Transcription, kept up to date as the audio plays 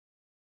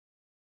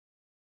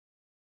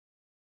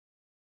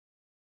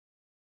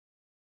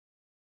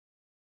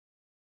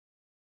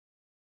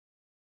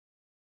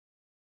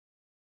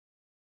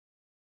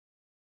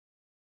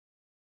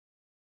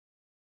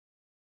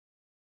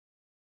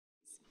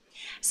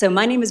So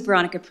my name is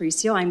Veronica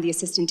Aparicio. I'm the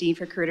Assistant Dean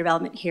for Career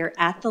Development here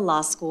at the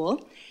law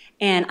school,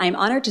 and I'm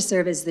honored to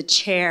serve as the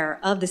chair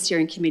of the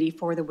steering committee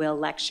for the Will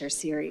Lecture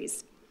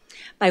Series.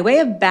 By way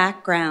of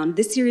background,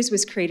 this series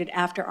was created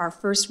after our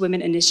first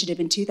Women Initiative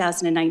in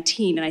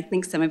 2019, and I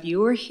think some of you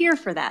were here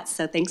for that,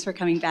 so thanks for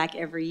coming back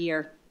every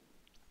year.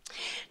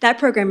 That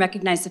program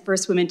recognized the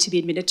first women to be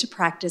admitted to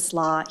practice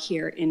law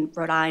here in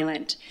Rhode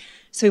Island.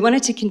 So we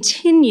wanted to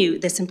continue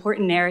this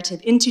important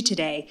narrative into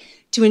today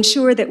to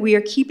ensure that we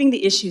are keeping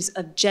the issues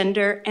of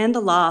gender and the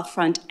law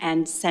front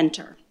and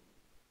center.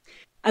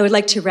 I would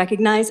like to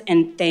recognize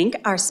and thank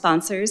our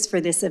sponsors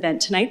for this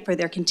event tonight for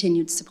their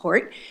continued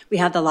support. We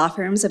have the law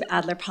firms of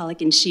Adler,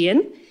 Pollack &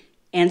 Sheehan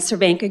and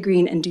Cervanka,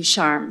 Green &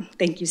 Ducharme.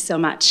 Thank you so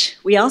much.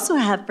 We also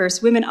have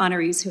first women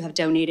honorees who have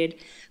donated: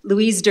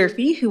 Louise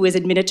Durfee, who was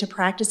admitted to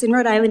practice in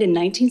Rhode Island in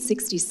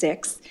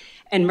 1966,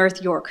 and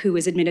Mirth York, who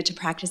was admitted to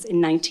practice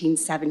in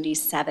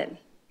 1977.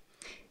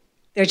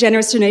 Their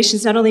generous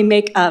donations not only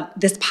make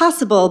this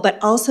possible, but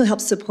also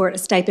help support a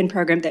stipend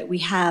program that we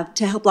have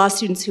to help law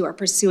students who are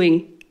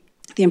pursuing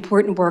the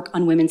important work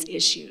on women's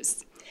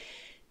issues.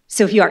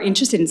 So if you are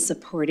interested in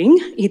supporting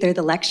either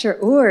the lecture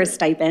or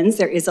stipends,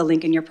 there is a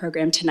link in your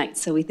program tonight,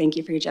 so we thank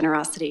you for your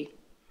generosity.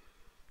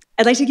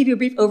 I'd like to give you a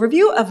brief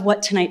overview of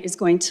what tonight is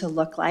going to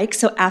look like.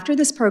 So after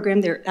this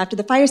program, after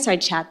the fireside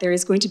chat, there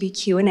is going to be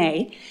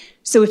Q&A.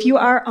 So if you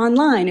are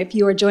online, if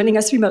you are joining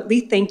us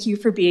remotely, thank you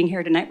for being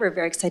here tonight. We're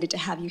very excited to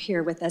have you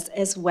here with us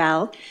as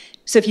well.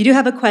 So if you do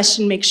have a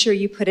question, make sure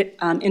you put it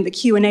in the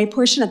Q&A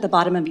portion at the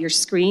bottom of your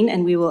screen,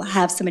 and we will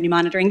have somebody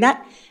monitoring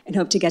that and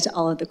hope to get to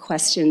all of the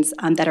questions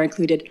that are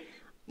included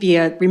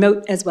via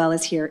remote as well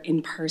as here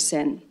in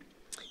person.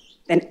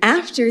 Then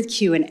after the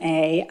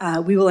Q&A,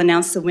 we will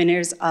announce the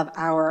winners of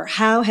our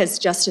How Has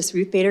Justice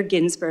Ruth Bader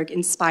Ginsburg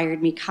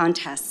Inspired Me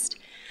contest.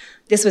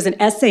 This was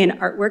an essay and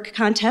artwork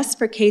contest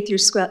for K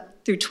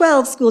through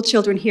 12 school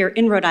children here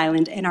in Rhode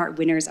Island, and our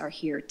winners are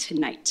here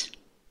tonight.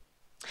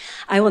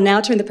 I will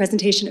now turn the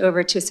presentation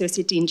over to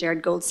Associate Dean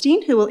Jared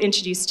Goldstein, who will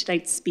introduce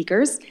tonight's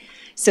speakers.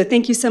 So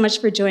thank you so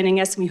much for joining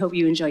us, and we hope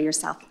you enjoy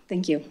yourself.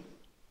 Thank you.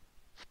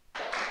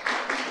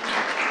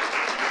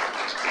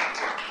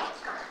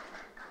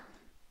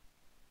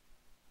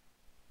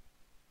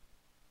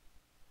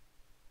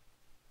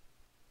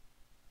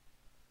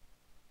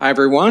 Hi,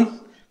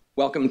 everyone.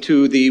 Welcome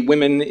to the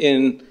Women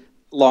in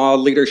Law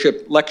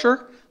Leadership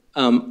Lecture.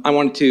 I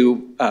wanted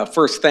to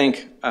first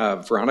thank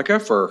Veronica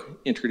for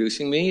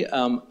introducing me.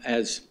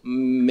 As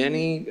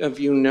many of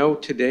you know,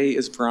 today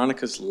is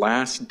Veronica's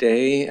last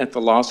day at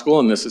the law school,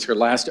 and this is her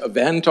last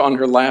event on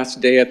her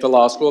last day at the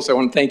law school. So I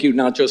want to thank you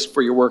not just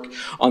for your work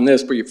on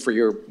this, but for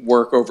your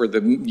work over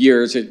the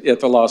years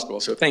at the law school.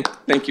 So thank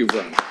you,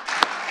 Veronica.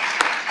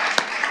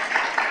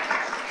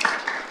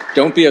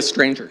 Don't be a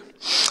stranger.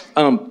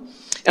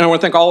 And I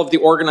want to thank all of the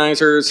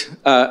organizers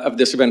of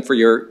this event for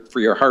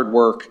your hard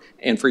work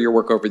and for your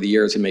work over the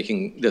years in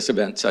making this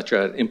event such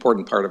an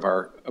important part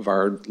of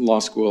our law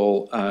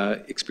school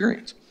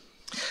experience.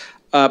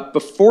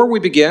 Before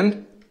we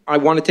begin, I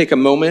want to take a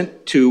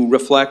moment to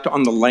reflect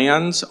on the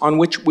lands on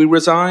which we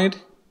reside.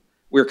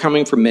 We're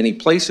coming from many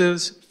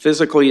places,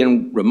 physically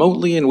and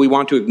remotely, and we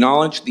want to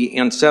acknowledge the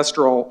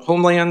ancestral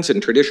homelands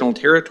and traditional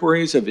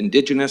territories of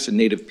Indigenous and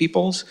Native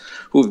peoples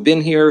who have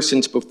been here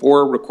since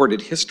before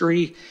recorded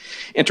history,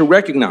 and to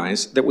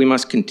recognize that we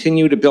must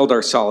continue to build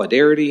our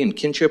solidarity and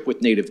kinship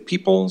with Native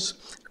peoples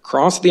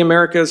across the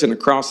Americas and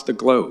across the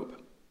globe.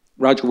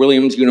 Roger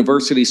Williams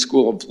University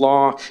School of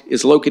Law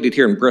is located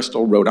here in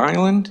Bristol, Rhode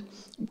Island,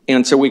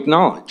 and so we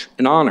acknowledge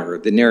and honor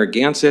the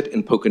Narragansett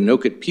and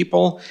Pokanoket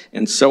people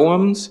and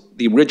Soams,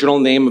 the original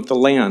name of the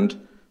land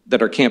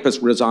that our campus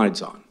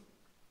resides on.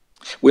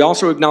 We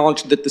also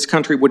acknowledge that this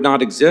country would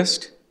not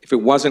exist if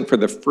it wasn't for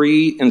the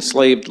free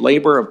enslaved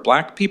labor of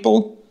Black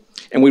people,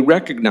 and we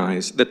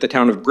recognize that the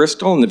town of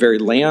Bristol and the very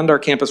land our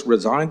campus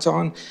resides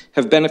on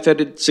have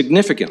benefited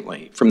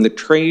significantly from the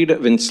trade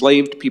of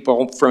enslaved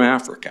people from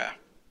Africa.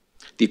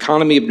 The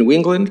economy of New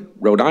England,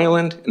 Rhode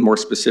Island, and more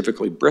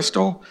specifically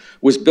Bristol,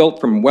 was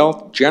built from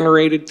wealth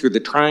generated through the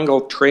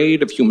triangle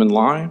trade of human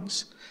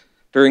lives.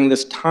 During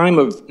this time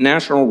of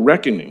national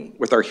reckoning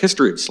with our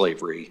history of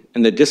slavery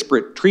and the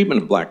disparate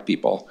treatment of Black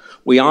people,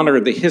 we honor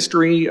the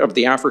history of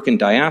the African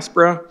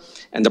diaspora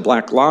and the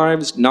Black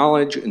lives,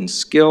 knowledge, and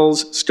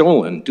skills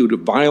stolen due to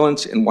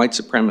violence and white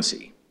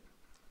supremacy.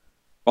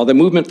 While the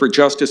movement for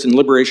justice and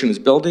liberation is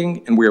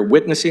building and we are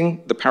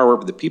witnessing the power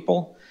of the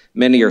people,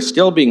 many are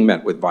still being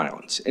met with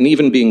violence and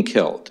even being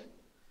killed.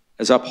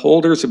 As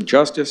upholders of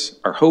justice,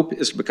 our hope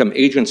is to become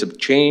agents of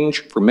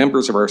change for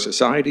members of our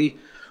society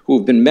who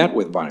have been met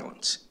with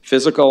violence,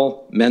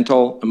 physical,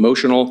 mental,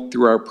 emotional,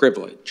 through our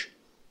privilege.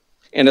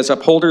 And as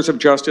upholders of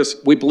justice,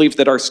 we believe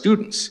that our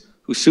students,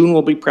 who soon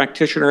will be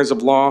practitioners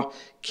of law,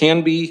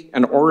 can be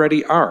and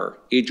already are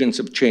agents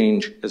of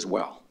change as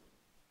well.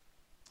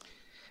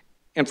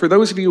 And for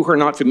those of you who are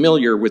not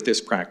familiar with this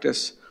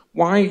practice,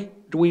 why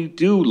do we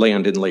do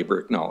land and labor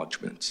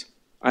acknowledgements?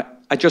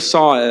 I just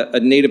saw a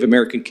Native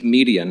American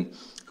comedian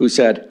who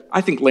said,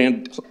 "I think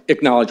land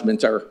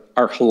acknowledgements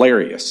are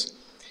hilarious."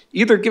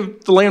 Either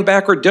give the land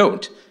back or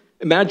don't.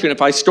 Imagine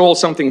if I stole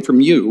something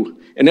from you,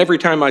 and every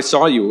time I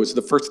saw you, it was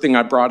the first thing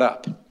I brought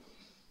up.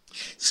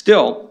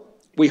 Still,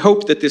 we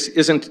hope that this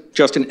isn't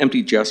just an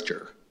empty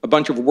gesture, a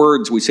bunch of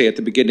words we say at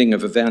the beginning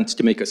of events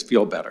to make us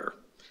feel better.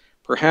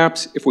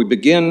 Perhaps if we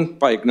begin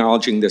by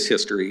acknowledging this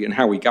history and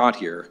how we got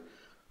here,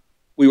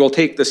 we'll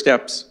take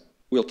steps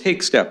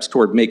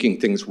toward making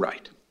things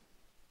right.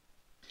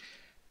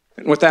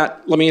 And with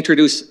that, let me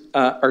introduce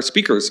our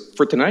speakers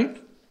for tonight.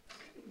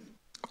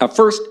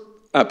 First,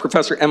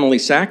 Professor Emily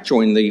Sack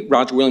joined the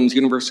Roger Williams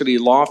University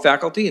Law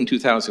faculty in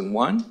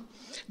 2001,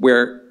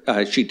 where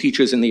she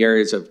teaches in the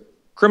areas of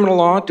criminal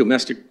law,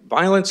 domestic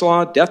violence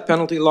law, death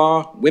penalty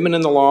law, women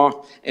in the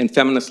law, and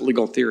feminist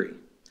legal theory.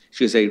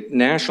 She is a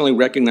nationally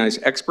recognized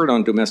expert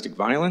on domestic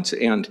violence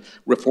and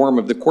reform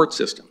of the court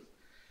system.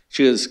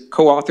 She is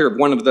co-author of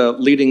one of the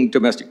leading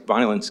domestic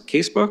violence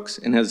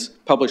casebooks and has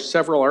published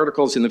several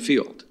articles in the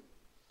field.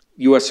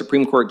 U.S.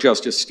 Supreme Court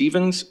Justice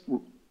Stevens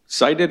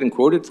cited and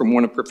quoted from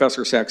one of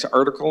Professor Sack's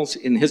articles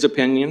in his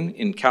opinion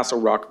in Castle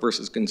Rock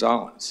versus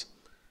Gonzalez.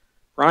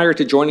 Prior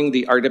to joining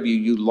the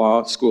RWU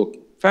Law School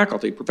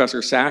faculty,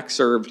 Professor Sack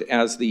served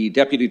as the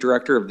Deputy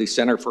Director of the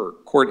Center for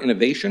Court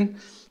Innovation,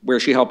 where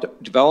she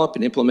helped develop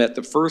and implement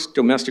the first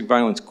domestic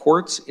violence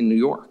courts in New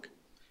York.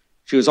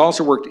 She has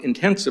also worked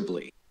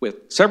intensively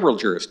with several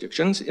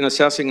jurisdictions in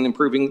assessing and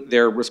improving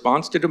their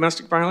response to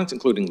domestic violence,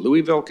 including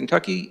Louisville,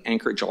 Kentucky,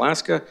 Anchorage,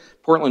 Alaska,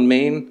 Portland,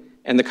 Maine,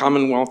 and the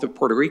Commonwealth of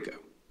Puerto Rico.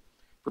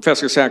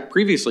 Professor Sack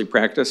previously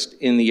practiced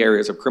in the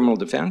areas of criminal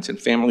defense and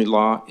family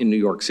law in New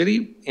York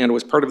City and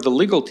was part of the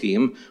legal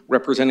team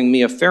representing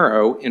Mia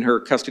Farrow in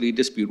her custody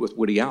dispute with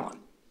Woody Allen.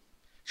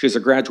 She is a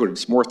graduate of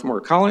Swarthmore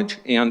College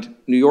and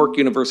New York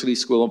University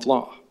School of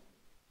Law.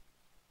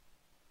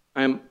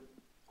 I am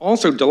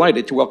also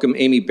delighted to welcome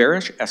Amy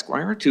Barish,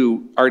 Esquire,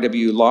 to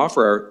RWU Law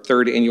for our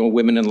third annual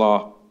Women in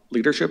Law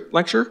Leadership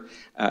Lecture.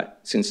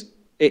 Since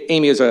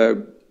Amy is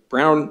a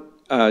Brown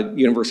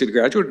University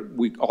graduate,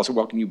 we also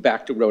welcome you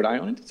back to Rhode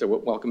Island, so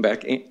welcome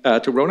back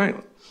to Rhode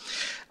Island.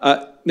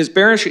 Ms.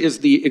 Barish is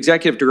the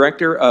executive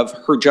director of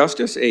Her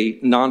Justice, a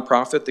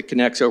nonprofit that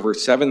connects over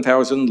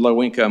 7,000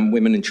 low-income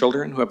women and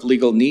children who have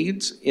legal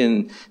needs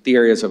in the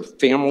areas of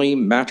family,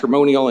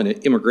 matrimonial, and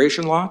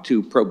immigration law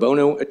to pro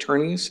bono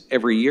attorneys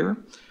every year.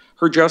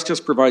 Her Justice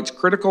provides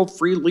critical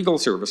free legal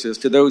services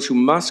to those who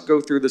must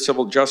go through the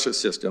civil justice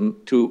system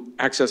to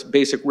access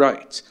basic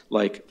rights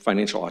like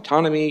financial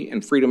autonomy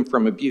and freedom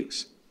from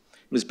abuse.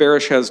 Ms.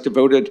 Barish has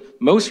devoted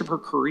most of her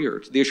career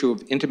to the issue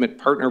of intimate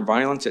partner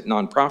violence at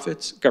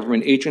nonprofits,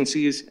 government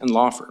agencies, and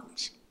law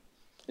firms.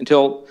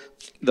 Until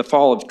the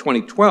fall of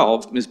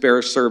 2012, Ms.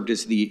 Barish served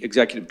as the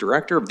executive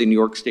director of the New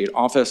York State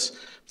Office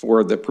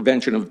for the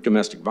Prevention of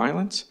Domestic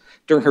Violence.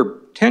 During her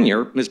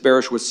tenure, Ms.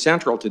 Barish was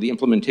central to the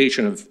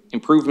implementation of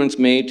improvements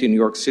made to New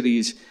York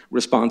City's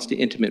response to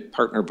intimate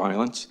partner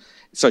violence,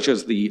 such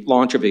as the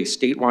launch of a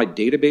statewide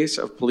database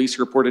of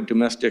police-reported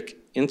domestic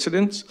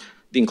incidents,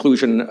 the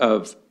inclusion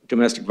of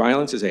domestic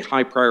violence is a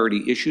high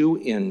priority issue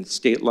in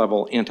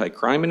state-level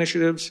anti-crime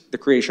initiatives, the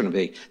creation of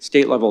a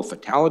state-level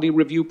fatality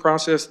review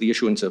process, the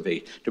issuance of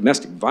a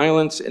domestic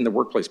violence in the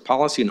workplace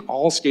policy in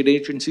all state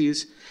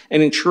agencies,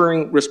 and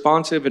ensuring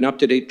responsive and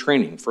up-to-date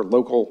training for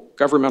local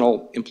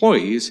governmental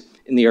employees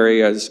in the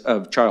areas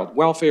of child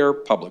welfare,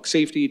 public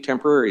safety,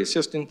 temporary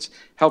assistance,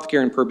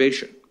 healthcare, and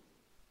probation.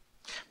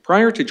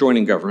 Prior to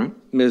joining government,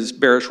 Ms.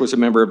 Barish was a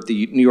member of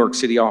the New York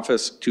City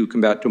Office to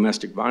Combat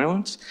Domestic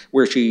Violence,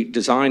 where she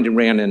designed and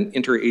ran an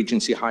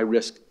interagency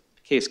high-risk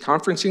case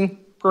conferencing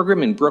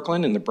program in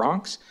Brooklyn and the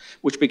Bronx,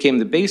 which became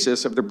the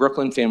basis of the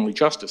Brooklyn Family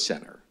Justice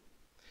Center.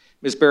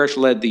 Ms. Barish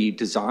led the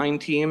design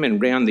team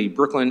and ran the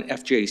Brooklyn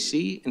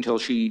FJC until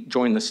she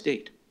joined the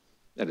state,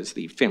 that is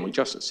the Family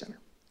Justice Center.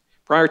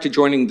 Prior to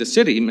joining the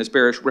city, Ms.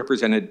 Barish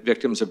represented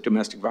victims of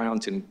domestic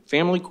violence in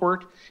family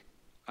court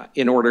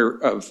in order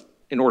of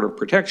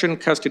protection,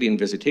 custody and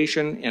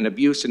visitation, and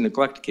abuse and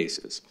neglect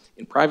cases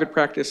in private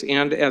practice,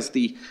 and as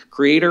the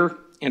creator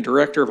and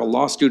director of a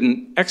law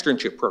student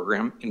externship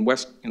program in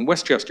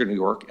Westchester, New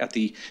York at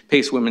the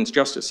Pace Women's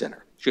Justice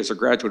Center. She is a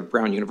graduate of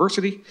Brown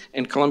University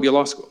and Columbia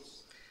Law School.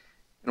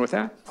 And with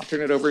that, I'll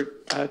turn it over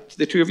to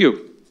the two of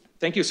you.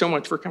 Thank you so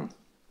much for coming.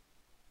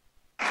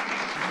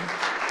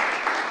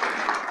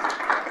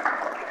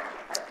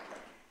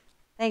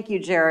 Thank you,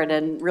 Jared,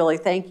 and really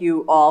thank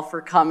you all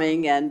for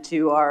coming, and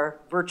to our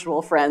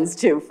virtual friends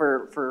too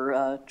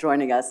for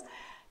joining us.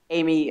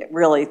 Amy,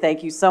 really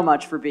thank you so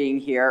much for being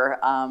here.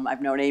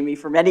 I've known Amy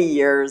for many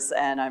years,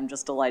 and I'm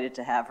just delighted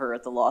to have her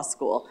at the law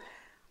school.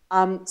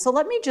 So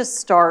let me just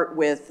start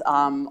with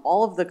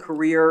all of the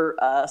career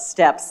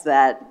steps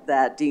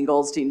that Dean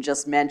Goldstein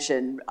just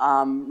mentioned,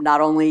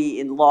 not only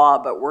in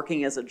law, but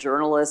working as a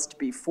journalist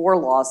before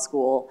law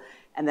school,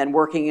 and then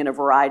working in a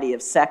variety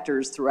of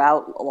sectors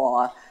throughout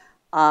law,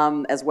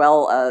 as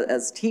well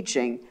as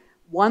teaching.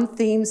 One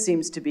theme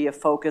seems to be a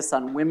focus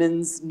on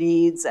women's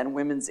needs and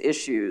women's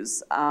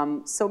issues.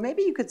 So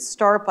maybe you could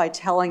start by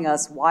telling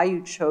us why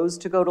you chose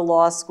to go to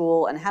law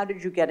school, and how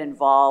did you get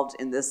involved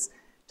in this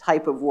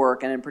type of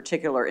work, and in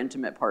particular,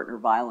 intimate partner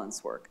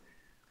violence work?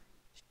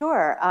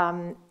 Sure.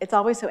 It's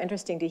always so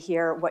interesting to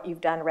hear what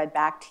you've done read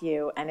back to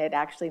you, and it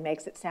actually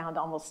makes it sound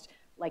almost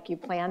like you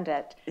planned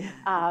it.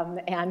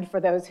 And for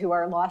those who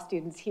are law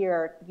students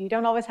here, you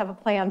don't always have a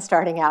plan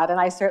starting out, and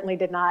I certainly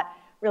did not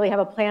really have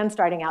a plan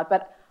starting out,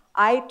 but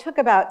I took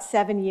about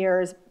 7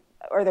 years,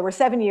 or there were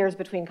 7 years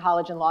between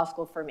college and law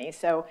school for me.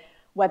 So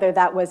whether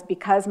that was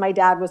because my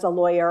dad was a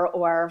lawyer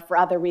or for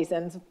other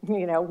reasons,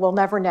 we'll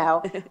never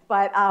know.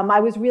 But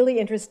I was really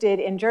interested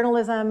in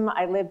journalism.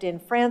 I lived in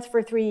France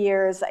for 3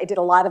 years. I did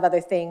a lot of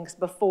other things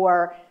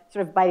before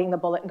sort of biting the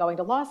bullet and going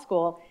to law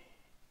school.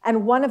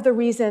 And one of the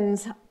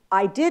reasons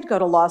I did go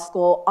to law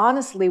school,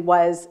 honestly,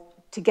 was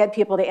to get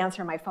people to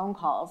answer my phone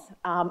calls.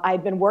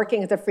 I'd been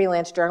working as a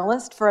freelance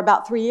journalist for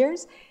about 3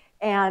 years.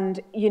 And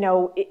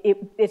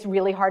it's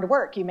really hard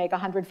work. You make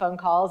 100 phone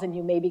calls and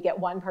you maybe get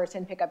one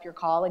person pick up your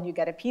call and you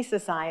get a piece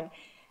assigned.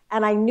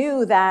 And I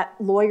knew that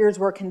lawyers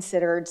were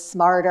considered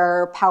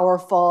smarter,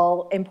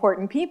 powerful,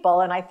 important people.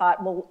 And I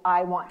thought, well,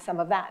 I want some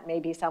of that.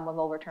 Maybe someone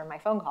will return my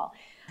phone call.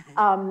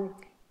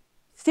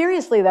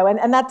 Seriously, though,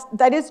 and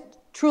that is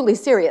truly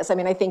serious. I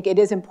mean, I think it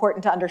is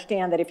important to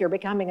understand that if you're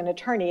becoming an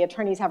attorney,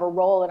 attorneys have a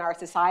role in our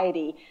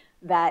society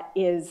that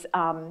is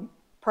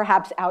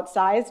perhaps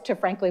outsized to,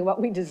 frankly, what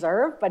we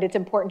deserve, but it's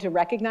important to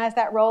recognize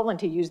that role and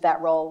to use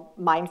that role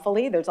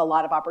mindfully. There's a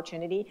lot of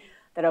opportunity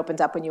that opens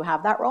up when you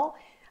have that role.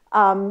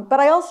 But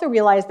I also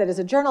realized that as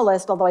a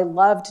journalist, although I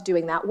loved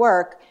doing that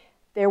work,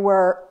 there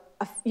were,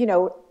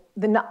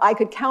 I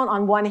could count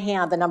on one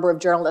hand the number of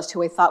journalists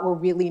who I thought were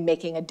really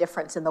making a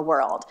difference in the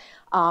world.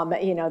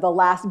 The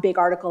last big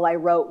article I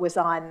wrote was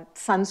on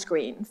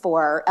sunscreen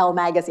for Elle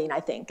magazine, I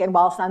think. And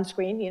while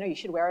sunscreen, you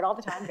should wear it all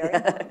the time, very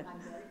important.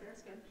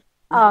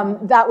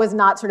 That was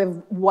not sort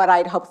of what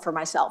I'd hoped for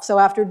myself. So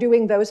after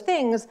doing those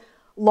things,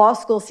 law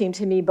school seemed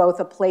to me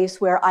both a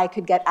place where I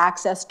could get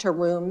access to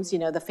rooms,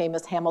 the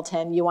famous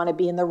Hamilton, you want to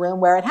be in the room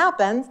where it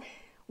happens,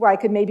 where I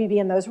could maybe be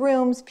in those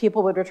rooms,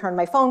 people would return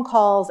my phone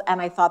calls,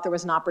 and I thought there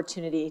was an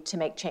opportunity to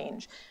make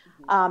change.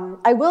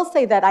 I will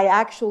say that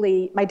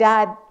my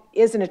dad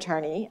is an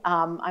attorney.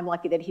 I'm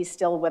lucky that he's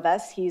still with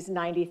us. He's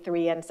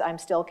 93, and I'm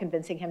still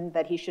convincing him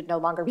that he should no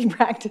longer be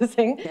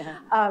practicing.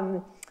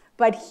 Yeah.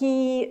 But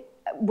he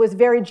was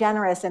very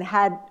generous and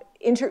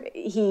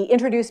he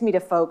introduced me to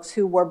folks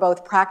who were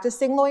both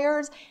practicing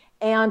lawyers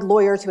and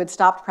lawyers who had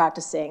stopped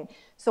practicing.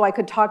 So I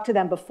could talk to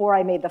them before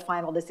I made the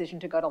final decision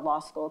to go to law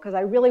school, because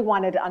I really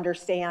wanted to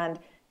understand,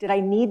 did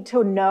I need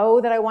to know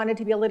that I wanted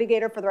to be a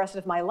litigator for the rest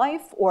of my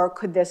life, or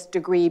could this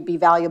degree be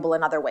valuable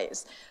in other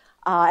ways?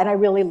 And I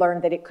really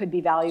learned that it could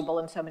be valuable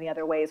in so many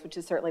other ways, which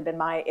has certainly been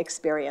my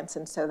experience,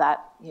 and so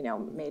that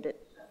made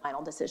it the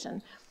final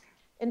decision.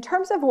 In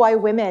terms of why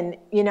women,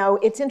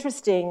 it's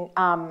interesting.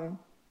 I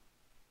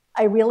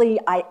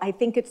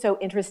think it's so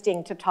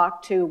interesting to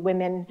talk to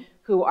women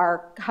who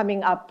are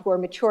coming up, who are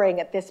maturing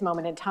at this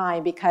moment in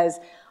time, because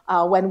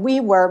when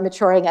we were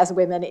maturing as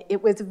women,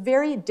 it was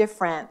very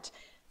different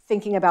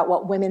thinking about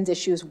what women's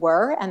issues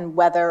were and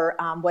whether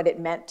what it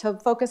meant to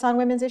focus on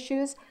women's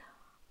issues.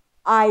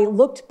 I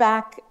looked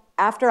back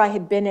after I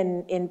had been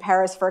in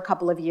Paris for a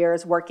couple of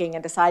years working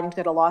and deciding to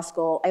go to law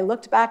school. I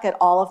looked back at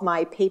all of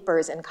my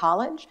papers in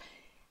college,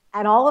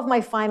 and all of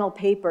my final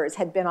papers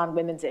had been on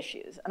women's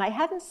issues. And I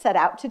hadn't set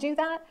out to do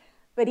that,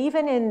 but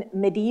even in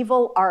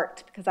medieval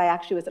art, because I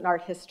actually was an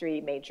art history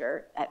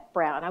major at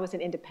Brown. I was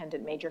an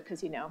independent major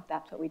because,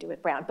 that's what we do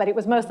at Brown, but it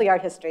was mostly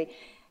art history.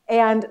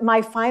 And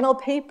my final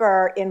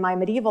paper in my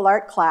medieval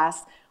art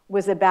class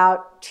was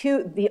about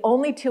the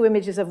only two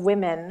images of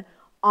women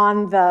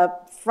on the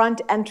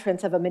front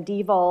entrance of a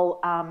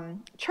medieval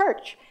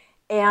church.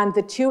 And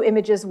the two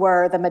images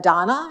were the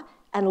Madonna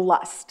and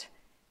lust.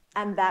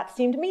 And that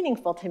seemed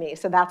meaningful to me,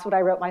 so that's what I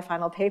wrote my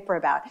final paper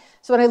about.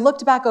 So when I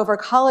looked back over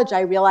college,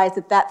 I realized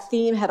that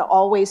theme had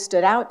always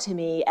stood out to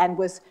me and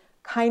was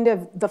kind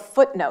of the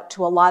footnote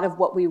to a lot of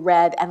what we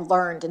read and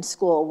learned in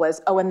school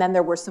was, and then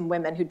there were some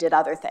women who did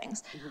other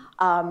things.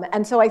 Mm-hmm.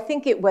 And so I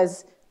think it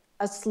was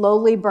a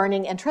slowly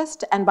burning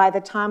interest, and by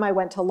the time I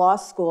went to law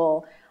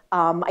school,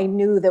 I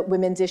knew that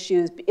women's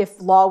issues,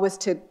 if law was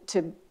to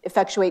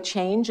effectuate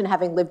change, and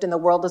having lived in the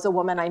world as a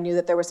woman, I knew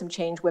that there was some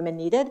change women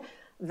needed.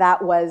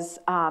 That was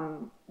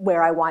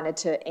where I wanted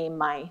to aim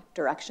my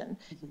direction.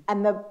 Mm-hmm.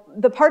 And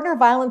the partner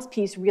violence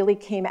piece really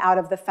came out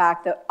of the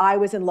fact that I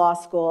was in law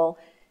school,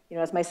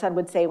 as my son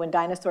would say, when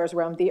dinosaurs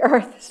roamed the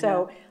earth.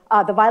 So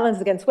the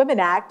Violence Against Women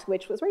Act,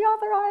 which was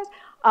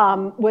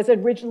reauthorized, was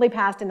originally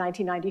passed in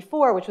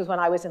 1994, which was when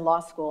I was in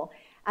law school.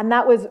 And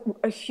that was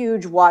a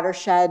huge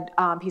watershed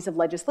piece of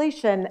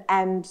legislation.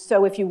 And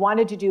so if you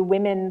wanted to do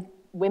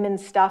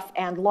women's stuff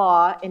and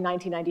law in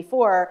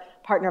 1994,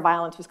 partner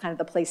violence was kind of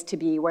the place to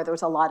be, where there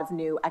was a lot of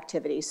new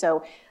activity.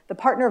 So the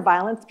partner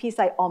violence piece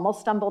I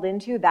almost stumbled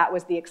into. That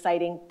was the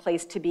exciting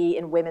place to be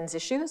in women's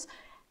issues.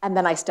 And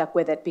then I stuck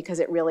with it because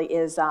it really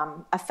is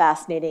a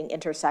fascinating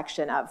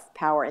intersection of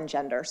power and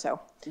gender. So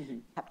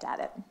kept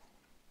at it.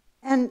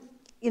 And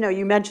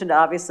you mentioned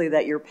obviously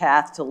that your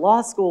path to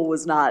law school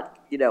was not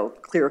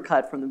clear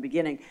cut from the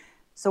beginning.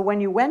 So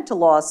when you went to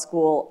law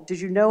school, did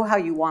you know how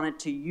you wanted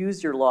to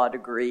use your law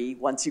degree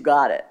once you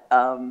got it?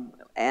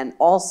 And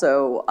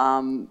also,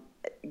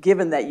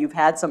 given that you've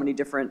had so many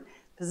different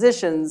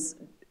positions,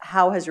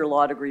 how has your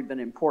law degree been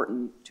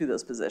important to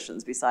those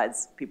positions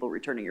besides people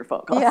returning your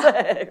phone calls?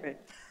 Yeah.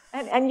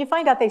 And you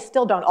find out they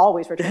still don't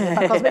always return your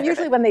phone calls, but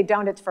usually when they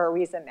don't, it's for a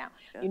reason now.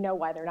 Yeah. You know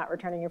why they're not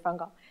returning your phone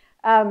call.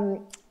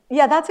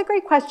 Yeah, that's a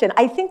great question.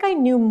 I think I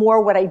knew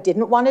more what I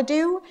didn't want to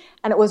do,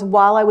 and it was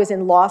while I was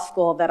in law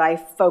school that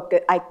I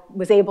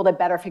was able to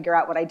better figure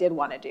out what I did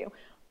want to do.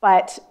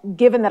 But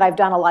given that I've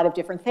done a lot of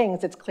different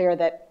things, it's clear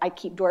that I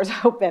keep doors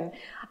open.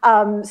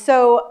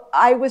 So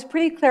I was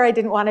pretty clear I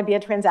didn't want to be a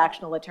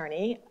transactional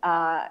attorney.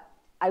 I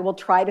will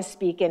try to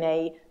speak in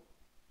a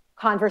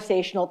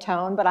conversational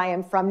tone, but I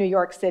am from New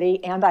York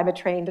City and I'm a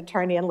trained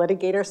attorney and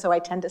litigator, so I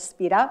tend to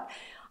speed up.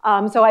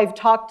 So I've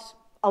talked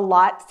a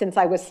lot since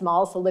I was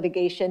small, so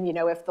litigation, you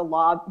know, if the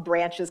law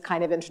branches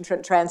kind of into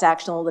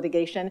transactional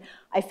litigation,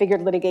 I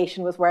figured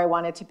litigation was where I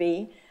wanted to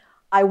be.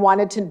 I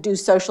wanted to do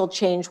social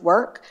change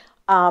work.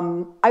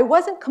 I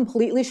wasn't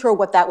completely sure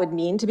what that would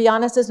mean, to be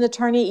honest, as an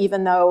attorney,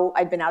 even though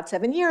I'd been out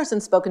 7 years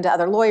and spoken to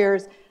other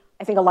lawyers.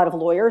 I think a lot of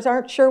lawyers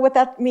aren't sure what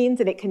that means,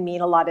 and it can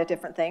mean a lot of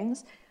different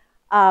things.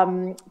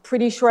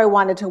 Pretty sure I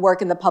wanted to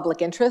work in the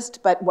public interest,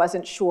 but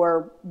wasn't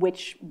sure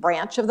which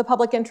branch of the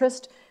public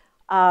interest.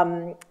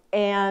 Yeah,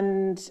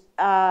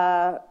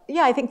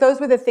 I think those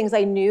were the things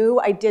I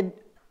knew. I did,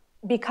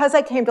 because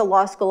I came to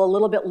law school a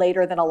little bit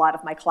later than a lot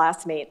of my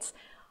classmates,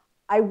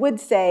 I would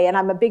say, and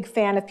I'm a big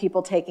fan of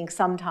people taking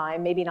some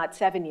time, maybe not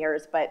 7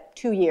 years, but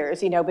 2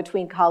 years, you know,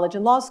 between college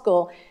and law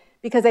school,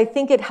 because I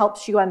think it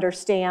helps you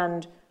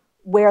understand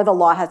where the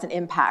law has an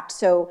impact.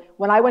 So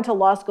when I went to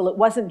law school, it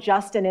wasn't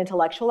just an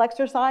intellectual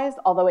exercise,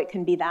 although it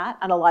can be that,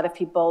 and a lot of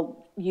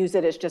people use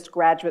it as just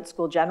graduate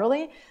school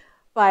generally,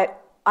 but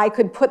I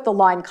could put the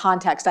law in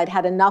context. I'd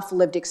had enough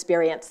lived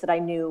experience that I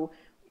knew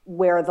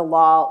where the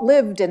law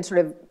lived, and sort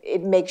of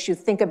it makes you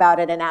think about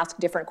it and ask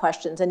different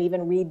questions and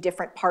even read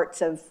different parts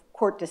of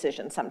court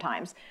decisions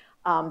sometimes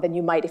than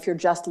you might if you're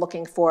just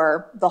looking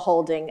for the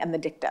holding and the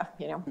dicta,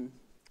 you know?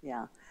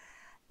 Yeah.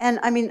 And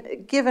I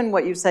mean, given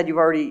what you said, you've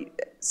already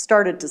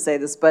started to say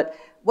this, but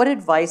what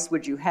advice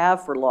would you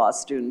have for law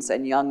students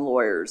and young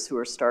lawyers who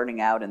are starting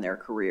out in their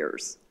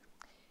careers?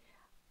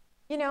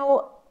 You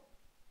know,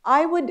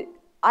 I would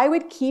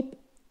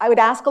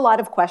ask a lot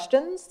of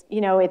questions.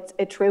 You know, it's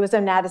a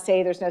truism now to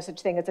say there's no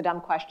such thing as a dumb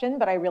question,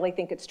 but I really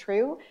think it's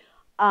true.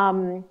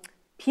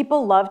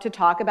 People love to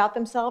talk about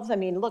themselves. I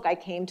mean, look, I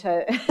came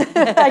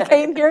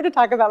here to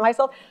talk about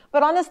myself,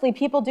 but honestly,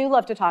 people do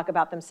love to talk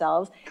about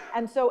themselves.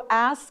 And so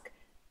ask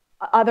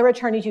other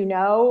attorneys you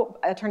know,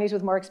 attorneys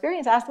with more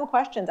experience, ask them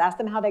questions, ask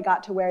them how they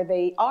got to where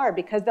they are,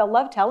 because they'll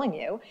love telling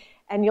you,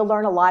 and you'll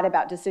learn a lot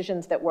about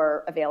decisions that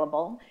were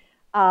available.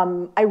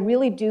 I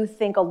really do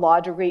think a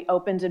law degree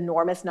opens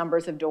enormous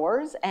numbers of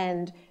doors,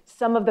 and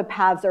some of the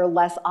paths are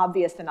less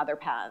obvious than other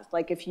paths.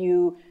 Like if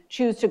you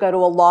choose to go to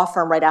a law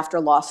firm right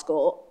after law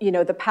school, you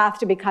know, the path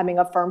to becoming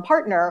a firm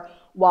partner,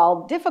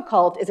 while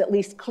difficult, is at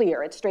least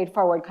clear. It's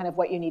straightforward, kind of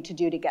what you need to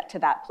do to get to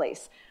that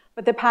place.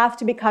 But the path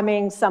to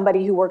becoming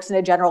somebody who works in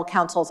a general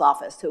counsel's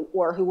office,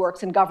 or who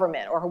works in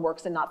government, or who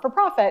works in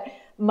not-for-profit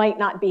might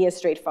not be as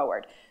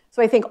straightforward.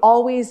 So I think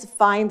always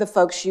find the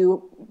folks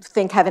you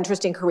think have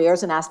interesting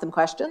careers and ask them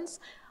questions.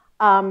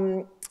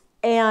 And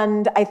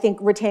I think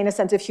retain a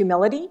sense of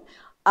humility.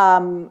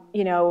 You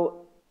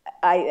know,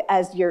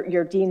 as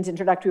your dean's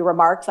introductory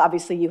remarks,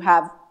 obviously you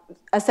have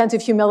a sense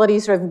of humility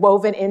sort of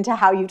woven into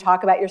how you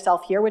talk about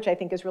yourself here, which I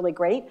think is really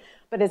great.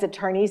 But as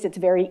attorneys, it's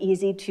very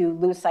easy to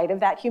lose sight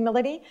of that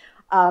humility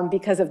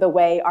because of the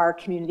way our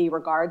community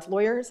regards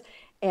lawyers.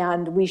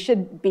 And we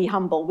should be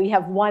humble. We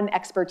have one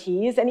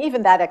expertise, and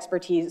even that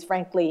expertise,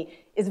 frankly,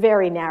 is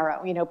very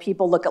narrow. You know,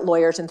 people look at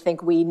lawyers and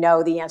think we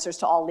know the answers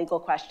to all legal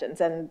questions,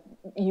 and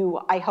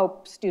I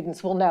hope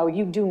students will know,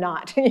 you do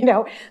not. You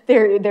know,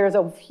 there's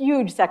a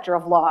huge sector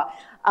of law.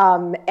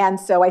 And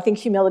so I think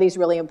humility is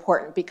really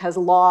important, because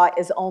law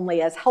is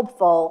only as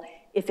helpful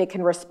if it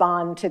can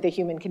respond to the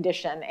human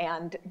condition.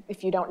 And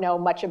if you don't know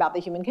much about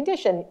the human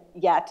condition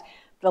yet,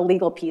 the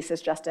legal piece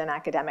is just an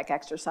academic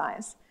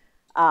exercise.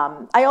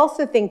 I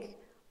also think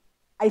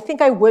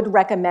I would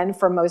recommend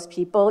for most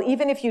people,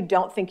 even if you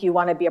don't think you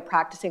want to be a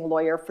practicing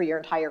lawyer for your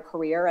entire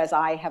career, as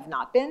I have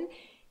not been,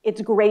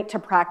 it's great to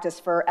practice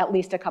for at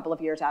least a couple of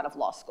years out of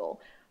law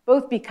school,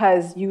 both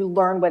because you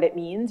learn what it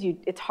means.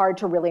 It's hard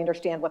to really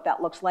understand what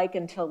that looks like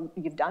until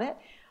you've done it.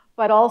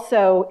 But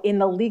also in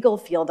the legal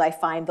field, I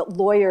find that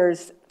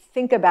lawyers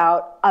think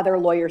about other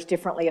lawyers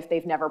differently if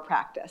they've never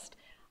practiced,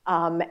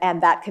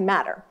 and that can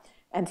matter.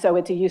 And so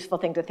it's a useful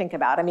thing to think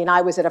about. I mean,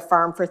 I was at a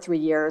firm for 3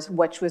 years,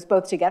 which was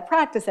both to get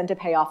practice and to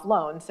pay off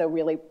loans, so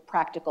really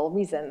practical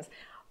reasons.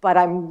 But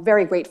I'm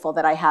very grateful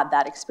that I had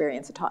that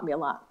experience. It taught me a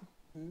lot.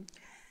 Mm-hmm.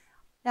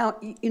 Now,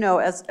 you know,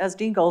 as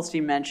Dean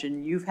Goldstein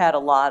mentioned, you've had a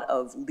lot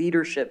of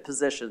leadership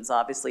positions.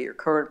 Obviously, your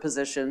current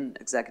position,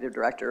 Executive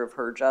Director of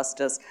Her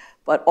Justice,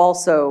 but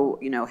also,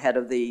 you know, head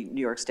of the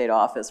New York State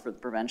Office for the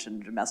Prevention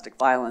of Domestic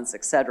Violence,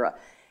 et cetera.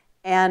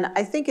 And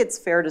I think it's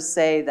fair to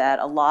say that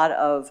a lot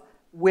of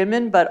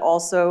women, but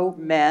also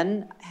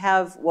men,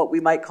 have what we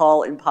might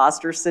call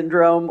imposter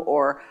syndrome,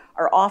 or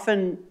are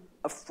often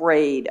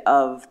afraid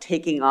of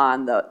taking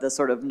on the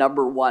sort of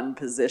number one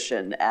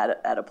position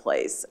at a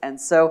place. And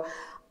so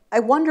I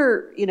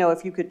wonder,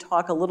 if you could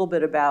talk a little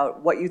bit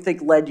about what you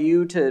think led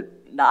you to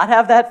not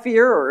have that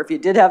fear, or if you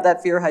did have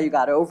that fear, how you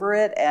got over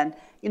it, and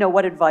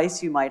what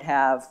advice you might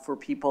have for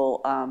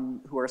people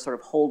who are sort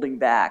of holding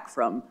back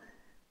from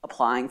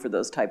applying for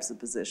those types of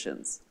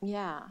positions.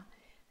 Yeah,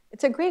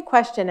 it's a great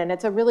question, and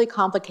it's a really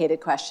complicated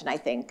question, I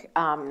think.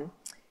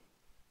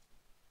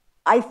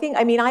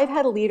 I've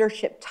had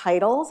leadership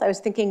titles. I was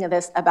thinking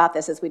about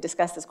this as we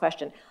discussed this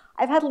question.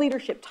 I've had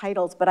leadership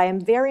titles, but I am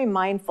very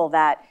mindful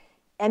that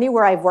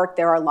anywhere I've worked,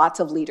 there are lots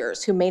of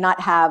leaders who may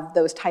not have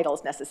those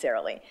titles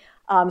necessarily.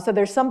 So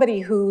there's somebody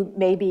who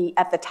may be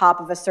at the top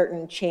of a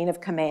certain chain of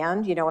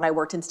command. When I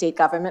worked in state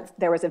government,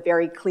 there was a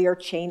very clear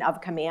chain of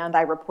command.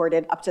 I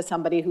reported up to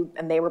somebody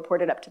and they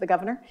reported up to the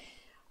governor.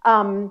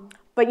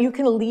 But you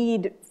can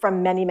lead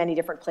from many, many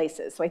different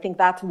places. So I think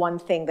that's one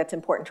thing that's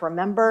important to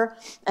remember,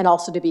 and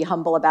also to be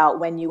humble about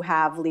when you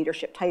have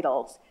leadership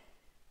titles.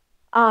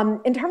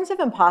 In terms of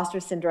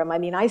imposter syndrome,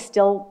 I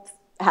still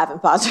have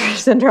imposter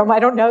syndrome. I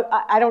don't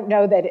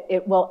know that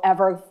it will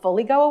ever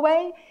fully go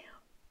away.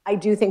 I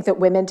do think that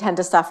women tend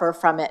to suffer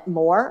from it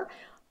more.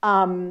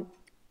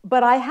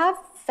 But I have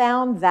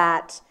found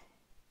that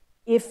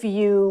if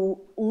you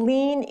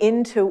lean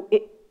into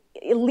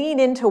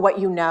what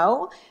you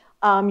know,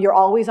 you're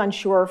always on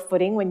sure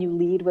footing when you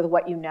lead with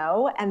what you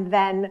know, and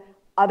then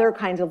other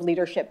kinds of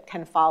leadership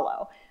can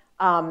follow.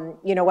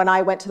 When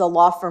I went to the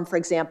law firm, for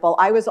example,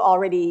 I was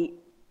already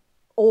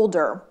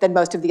older than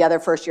most of the other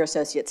first-year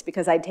associates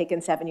because I'd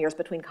taken 7 years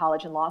between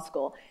college and law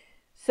school.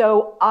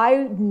 So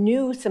I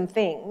knew some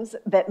things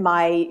that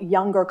my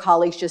younger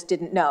colleagues just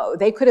didn't know.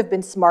 They could have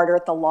been smarter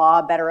at the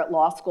law, better at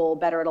law school,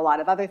 better at a lot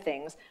of other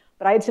things,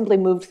 but I had simply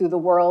moved through the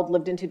world,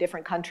 lived in 2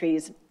 different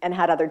countries, and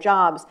had other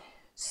jobs.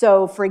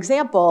 So, for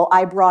example,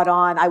 I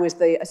was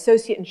the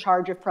associate in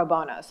charge of pro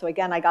bono. So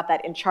again, I got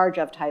that in charge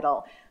of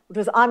title, which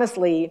was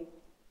honestly,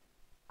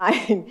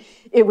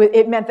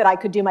 it meant that I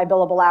could do my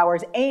billable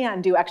hours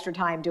and do extra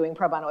time doing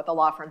pro bono at the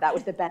law firm. That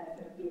was the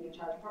benefit of being in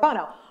charge of pro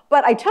bono.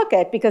 But I took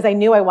it because I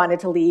knew I wanted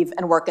to leave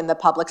and work in the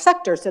public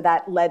sector, so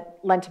that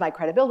lent to my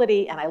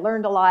credibility, and I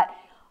learned a lot.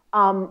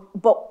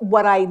 But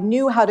what I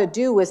knew how to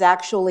do was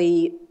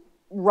actually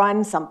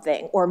run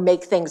something or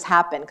make things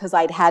happen, because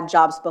I'd had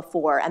jobs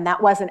before, and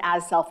that wasn't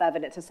as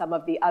self-evident to some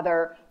of the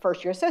other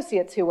first-year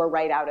associates who were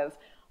right out of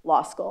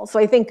law school. So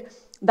I think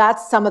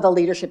that's some of the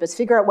leadership, is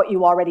figure out what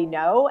you already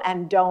know,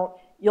 and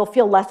you'll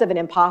feel less of an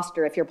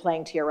imposter if you're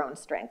playing to your own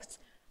strengths.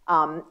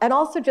 And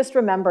also just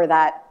remember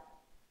that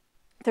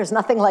there's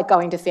nothing like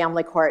going to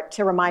family court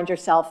to remind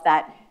yourself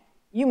that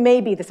you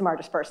may be the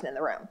smartest person in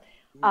the room.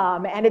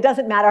 And it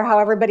doesn't matter how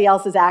everybody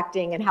else is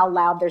acting and how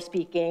loud they're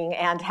speaking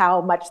and how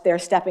much they're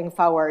stepping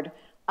forward.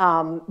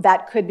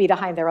 That could be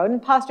behind their own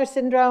imposter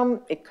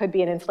syndrome. It could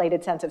be an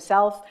inflated sense of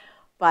self.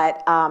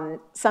 But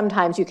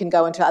sometimes you can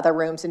go into other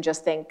rooms and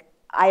just think,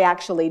 I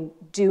actually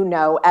do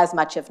know as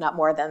much, if not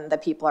more, than the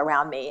people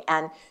around me.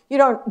 And you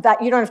don't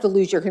have to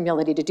lose your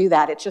humility to do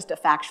that. It's just a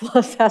factual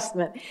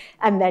assessment.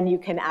 And then you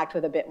can act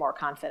with a bit more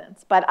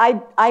confidence. But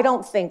I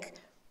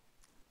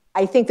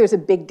think there's a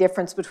big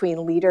difference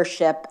between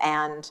leadership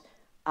and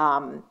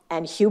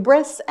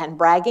hubris and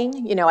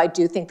bragging. I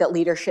do think that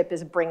leadership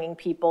is bringing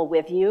people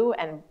with you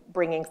and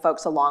bringing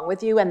folks along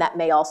with you, and that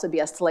may also be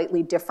a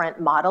slightly different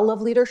model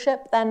of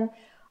leadership than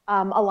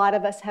a lot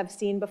of us have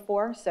seen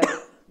before. So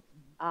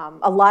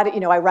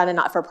I run a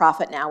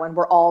not-for-profit now, and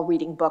we're all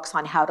reading books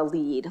on how to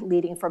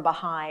leading from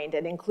behind,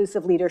 and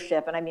inclusive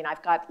leadership. And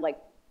I've got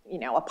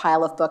a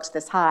pile of books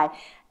this high,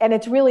 and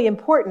it's really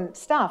important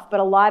stuff. But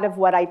a lot of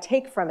what I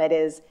take from it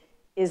is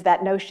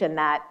that notion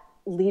that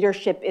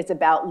leadership is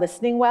about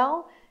listening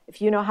well.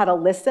 If you know how to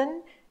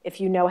listen,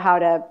 if you know how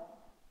to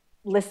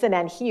listen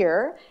and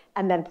hear,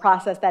 and then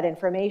process that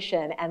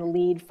information and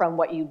lead from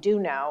what you do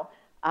know,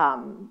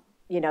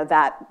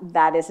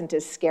 that isn't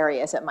as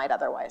scary as it might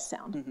otherwise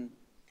sound. Mm-hmm.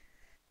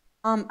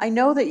 I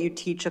know that you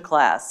teach a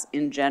class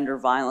in gender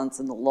violence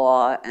in the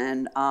law,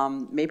 and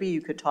maybe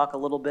you could talk a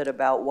little bit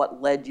about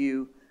what led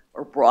you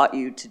or brought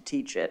you to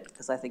teach it,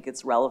 because I think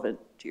it's relevant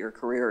to your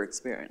career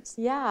experience.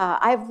 Yeah,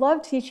 I've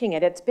loved teaching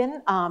it. It's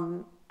been,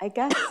 I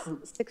guess,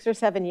 6 or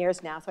 7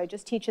 years now, so I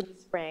just teach in the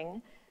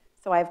spring.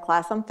 So I have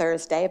class on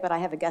Thursday, but I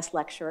have a guest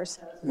lecturer,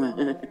 so it's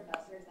professors,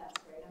 that's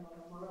great. I'm a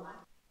little more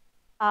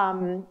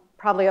relaxed.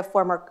 Probably a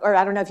former, or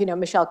I don't know if you know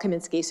Michelle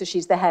Kaminsky, so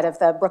she's the head of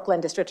the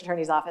Brooklyn District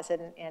Attorney's Office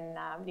in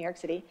New York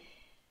City,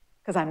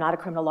 because I'm not a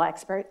criminal law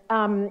expert.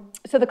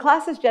 So the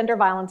class is Gender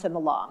Violence in the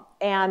Law,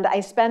 and I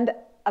spend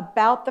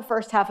about the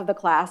first half of the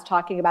class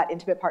talking about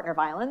intimate partner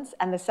violence,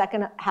 and the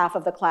second half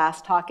of the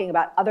class talking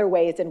about other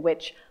ways in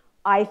which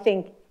I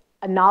think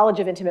a knowledge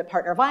of intimate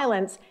partner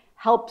violence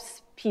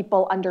helps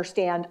people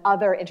understand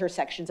other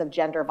intersections of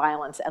gender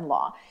violence and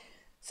law.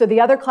 So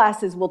the other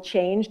classes will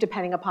change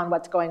depending upon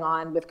what's going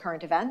on with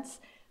current events.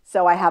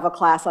 So I have a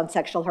class on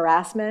sexual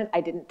harassment. I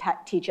didn't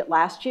teach it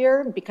last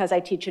year. Because I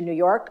teach in New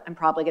York, I'm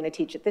probably going to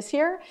teach it this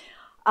year.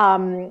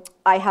 I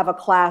have a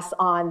class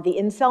on the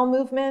incel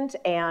movement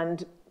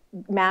and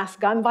mass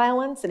gun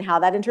violence and how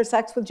that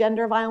intersects with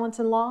gender violence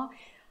in law.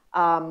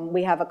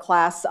 We have a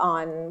class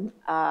on,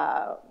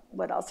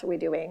 what else are we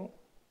doing?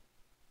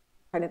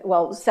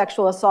 Well,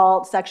 sexual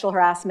assault, sexual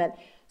harassment.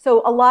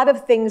 So a lot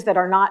of things that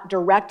are not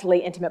directly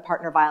intimate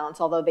partner violence,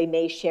 although they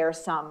may share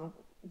some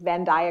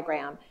Venn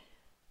diagram.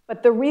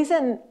 But the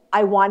reason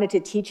I wanted to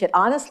teach it,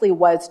 honestly,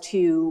 was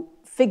to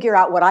figure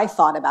out what I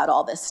thought about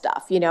all this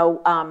stuff. You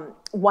know,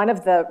 one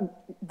of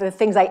the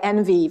things I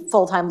envy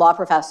full-time law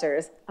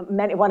professors,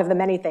 one of the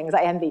many things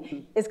I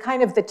envy, is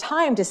kind of the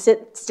time to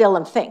sit still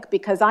and think,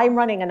 because I'm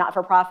running a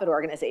not-for-profit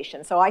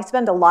organization. So I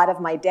spend a lot of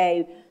my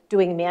day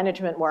doing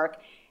management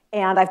work,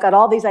 and I've got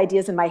all these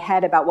ideas in my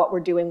head about what we're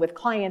doing with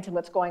clients and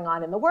what's going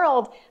on in the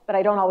world, but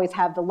I don't always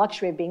have the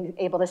luxury of being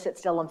able to sit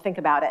still and think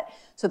about it.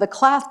 So the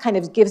class kind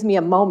of gives me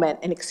a moment,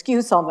 an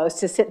excuse almost,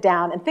 to sit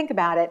down and think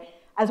about it,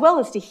 as well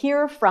as to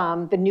hear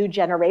from the new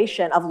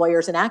generation of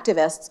lawyers and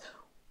activists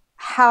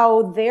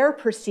how they're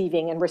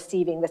perceiving and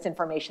receiving this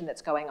information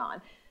that's going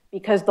on.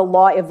 Because the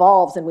law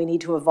evolves and we need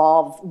to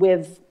evolve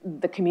with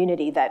the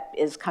community that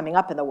is coming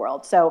up in the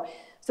world. So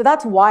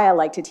that's why I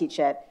like to teach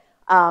it.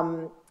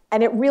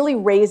 And it really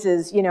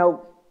raises, you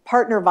know,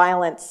 partner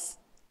violence.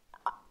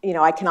 You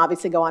know, I can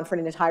obviously go on for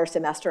an entire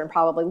semester and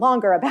probably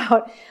longer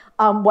about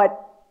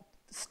what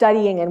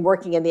studying and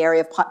working in the area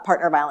of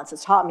partner violence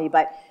has taught me.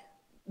 But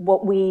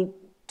what we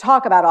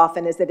talk about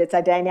often is that it's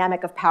a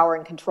dynamic of power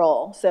and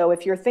control. So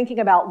if you're thinking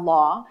about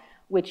law,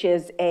 which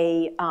is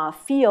a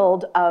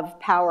field of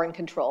power and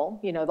control,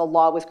 you know, the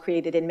law was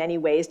created in many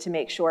ways to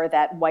make sure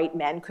that white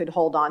men could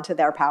hold on to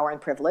their power and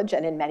privilege,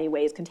 and in many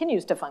ways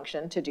continues to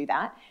function to do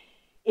that.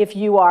 If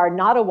you are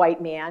not a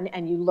white man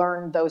and you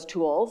learn those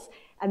tools,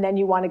 and then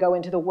you want to go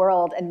into the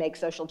world and make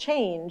social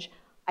change,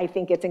 I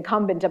think it's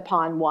incumbent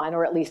upon one,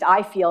 or at least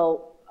I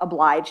feel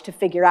obliged to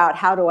figure out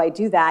how do I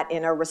do that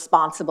in a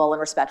responsible and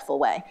respectful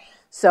way.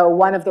 So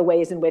one of the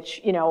ways in which,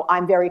 you know,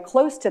 I'm very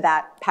close to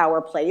that power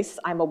place,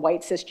 I'm a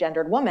white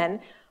cisgendered woman,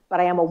 but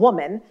I am a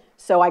woman.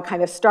 So I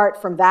kind of start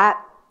from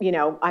that, you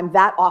know, I'm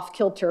that off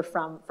kilter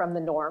from the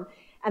norm.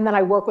 And then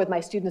I work with my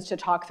students to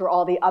talk through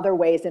all the other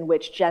ways in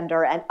which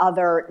gender and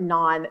other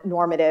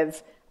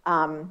non-normative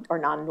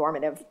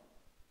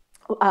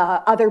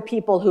other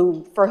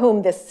people for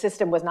whom this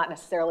system was not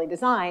necessarily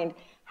designed,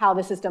 how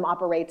the system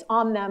operates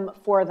on them,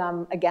 for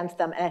them, against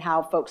them, and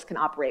how folks can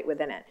operate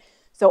within it.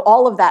 So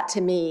all of that,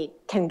 to me,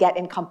 can get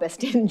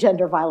encompassed in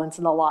gender violence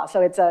in the law.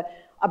 So it's a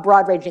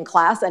broad-ranging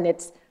class, and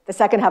the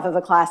second half of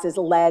the class is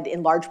led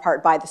in large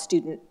part by the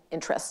student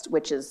interest,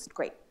 which is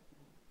great.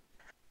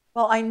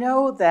 Well, I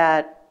know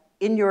that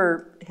in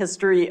your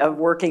history of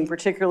working,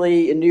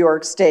 particularly in New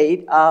York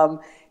State,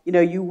 you know,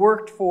 you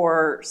worked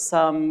for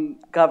some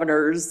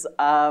governors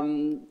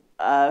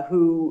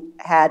who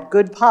had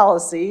good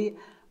policy,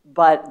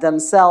 but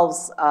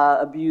themselves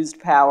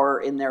abused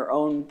power in their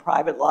own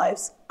private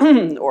lives,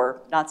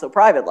 or not so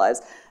private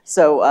lives.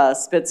 So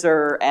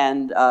Spitzer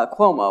and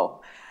Cuomo.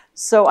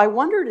 So I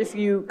wondered if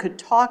you could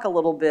talk a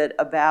little bit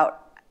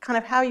about kind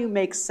of how you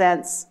make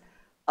sense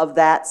of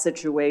that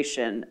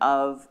situation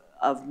of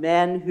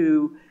men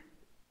who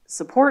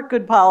support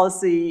good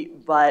policy,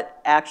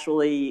 but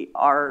actually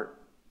are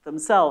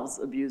themselves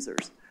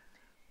abusers.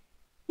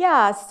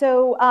 Yeah,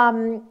 so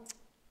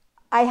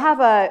I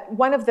have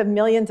one of the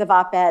millions of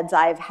op-eds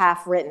I've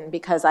half written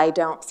because I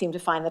don't seem to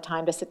find the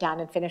time to sit down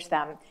and finish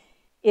them,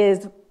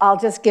 is, I'll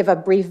just give a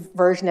brief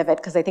version of it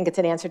because I think it's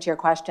an answer to your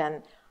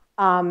question.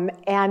 And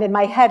in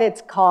my head,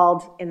 it's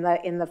called, in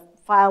the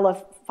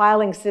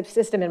filing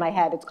system in my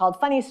head, it's called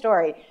Funny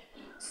Story.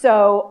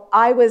 So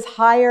I was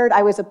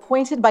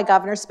appointed by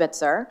Governor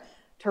Spitzer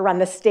to run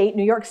the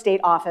New York State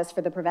Office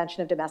for the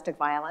Prevention of Domestic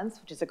Violence,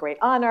 which is a great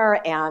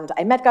honor. And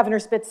I met Governor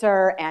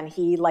Spitzer, and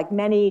he, like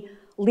many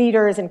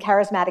leaders and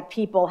charismatic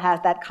people, has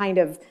that kind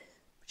of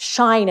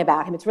shine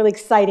about him. It's really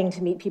exciting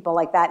to meet people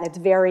like that, and it's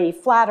very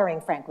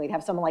flattering, frankly, to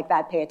have someone like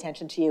that pay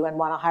attention to you and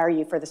want to hire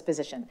you for this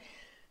position.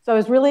 So I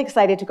was really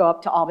excited to go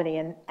up to Albany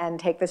and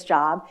take this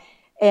job.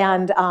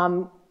 And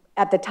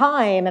at the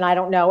time, and I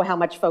don't know how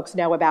much folks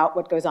know about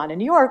what goes on in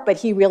New York, but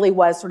he really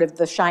was sort of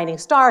the shining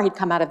star. He'd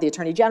come out of the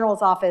Attorney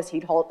General's office.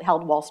 He'd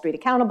held Wall Street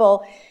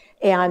accountable.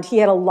 And he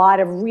had a lot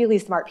of really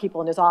smart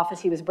people in his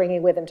office he was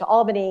bringing with him to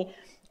Albany.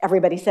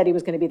 Everybody said he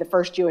was going to be the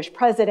first Jewish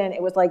president.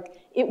 It was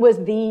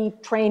the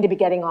train to be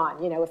getting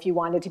on, you know, if you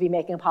wanted to be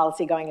making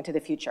policy going into the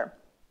future.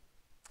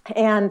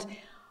 And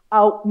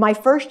my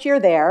first year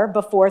there,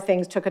 before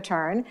things took a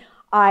turn,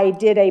 I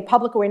did a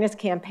public awareness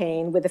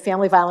campaign with the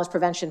Family Violence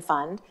Prevention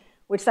Fund,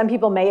 which some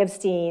people may have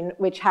seen,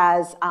 which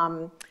has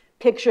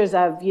pictures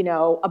of, you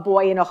know, a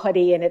boy in a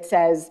hoodie, and it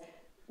says,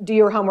 "Do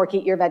your homework,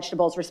 eat your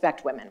vegetables,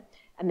 respect women."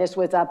 And this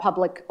was a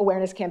public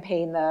awareness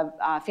campaign the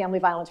Family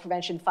Violence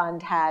Prevention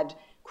Fund had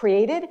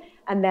created,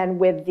 and then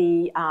with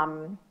the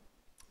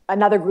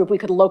another group, we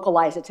could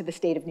localize it to the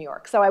state of New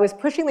York. So I was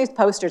pushing these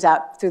posters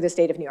out through the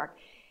state of New York.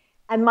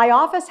 And my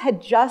office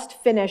had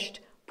just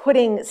finished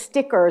putting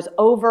stickers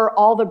over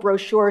all the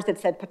brochures that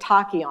said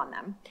Pataki on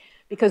them,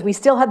 because we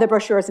still had the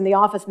brochures in the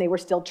office and they were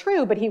still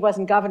true, but he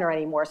wasn't governor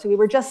anymore. So we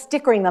were just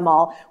stickering them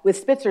all with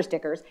Spitzer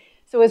stickers.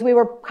 So as we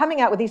were coming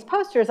out with these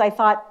posters, I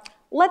thought,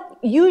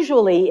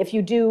 usually if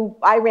you do,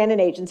 I ran an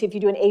agency, if you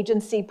do an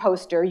agency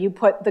poster, you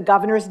put the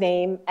governor's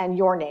name and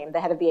your name,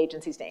 the head of the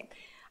agency's name.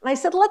 And I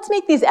said, let's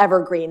make these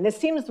evergreen. This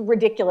seems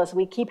ridiculous.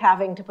 We keep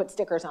having to put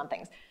stickers on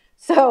things.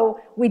 So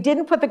we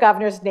didn't put the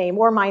governor's name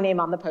or my name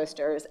on the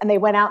posters, and they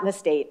went out in the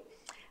state.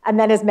 And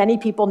then, as many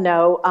people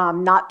know,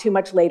 not too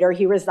much later,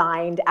 he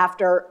resigned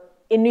after,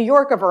 in New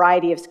York, a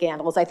variety of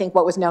scandals. I think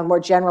what was known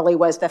more generally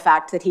was the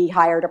fact that he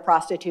hired a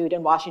prostitute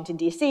in Washington,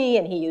 D.C.,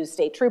 and he used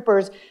state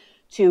troopers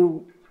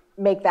to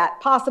make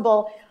that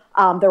possible.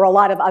 There were a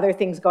lot of other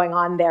things going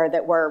on there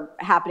that were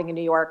happening in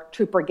New York,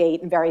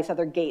 Troopergate and various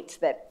other gates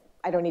that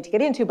I don't need to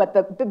get into, but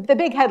the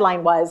big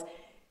headline was,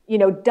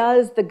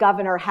 does the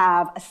governor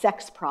have a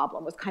sex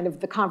problem, was kind of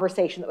the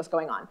conversation that was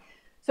going on.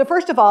 So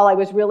first of all, I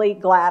was really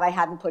glad I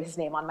hadn't put his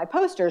name on my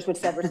posters, which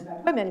said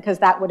respect women, because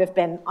that would have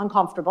been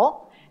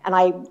uncomfortable. And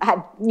I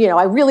had,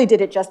 I really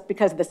did it just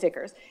because of the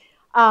stickers.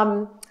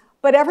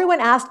 But everyone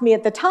asked me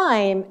at the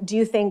time, do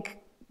you think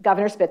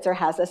Governor Spitzer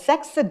has a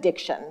sex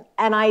addiction?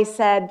 And I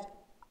said,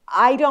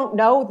 I don't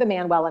know the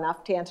man well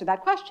enough to answer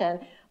that question,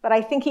 but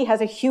I think he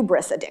has a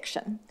hubris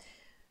addiction.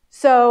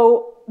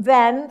 So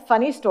then,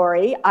 funny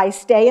story, I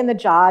stay in the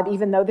job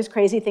even though this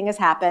crazy thing has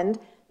happened.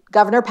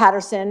 Governor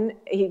Patterson,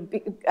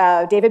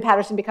 David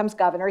Patterson becomes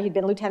governor. He'd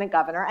been lieutenant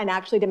governor, and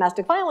actually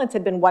domestic violence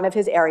had been one of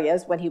his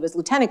areas when he was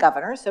lieutenant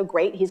governor, so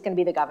great, he's going to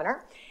be the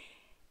governor.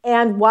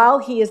 And while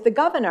he is the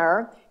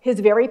governor, his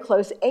very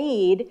close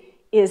aide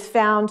is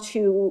found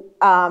to,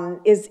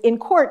 is in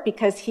court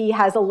because he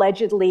has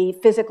allegedly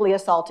physically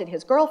assaulted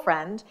his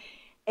girlfriend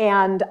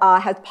and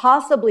has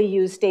possibly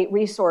used state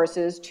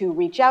resources to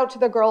reach out to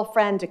the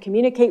girlfriend, to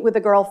communicate with the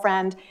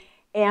girlfriend.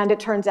 And it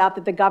turns out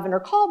that the governor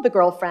called the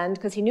girlfriend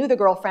because he knew the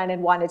girlfriend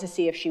and wanted to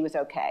see if she was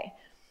okay,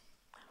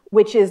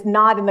 which is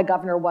not in the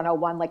Governor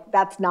 101. Like,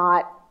 that's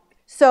not.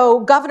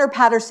 So Governor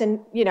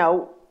Patterson,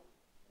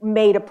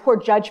 made a poor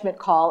judgment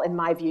call, in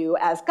my view,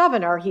 as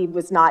governor. He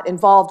was not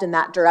involved in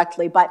that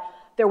directly, but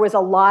there was a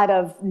lot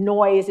of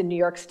noise in New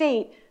York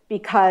State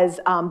because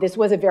this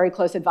was a very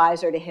close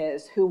advisor to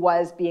his who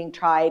was being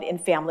tried in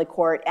family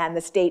court, and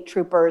the state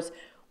troopers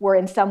were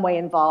in some way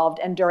involved.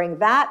 And during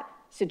that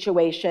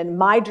situation,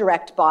 my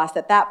direct boss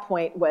at that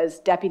point was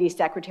Deputy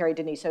Secretary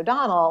Denise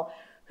O'Donnell,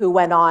 who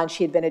went on,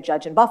 she had been a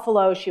judge in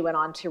Buffalo, she went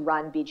on to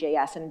run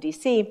BJS in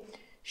DC.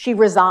 She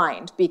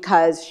resigned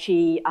because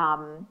she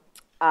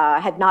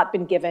had not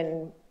been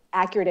given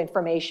accurate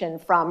information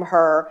from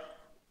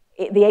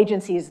the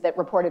agencies that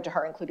reported to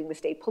her, including the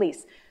state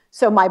police.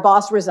 So my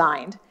boss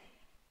resigned.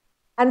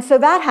 And so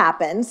that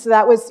happened. So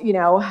that was,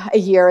 a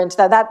year into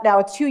that. Now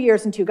it's 2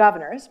 years and 2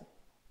 governors.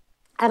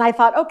 And I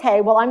thought,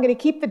 okay, well, I'm going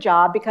to keep the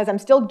job because I'm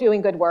still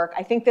doing good work.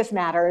 I think this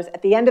matters.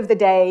 At the end of the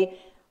day,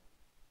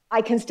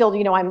 I can still,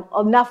 I'm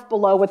enough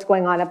below what's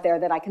going on up there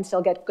that I can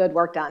still get good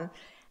work done.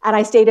 And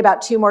I stayed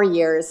about 2 more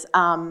years.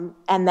 And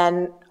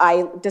then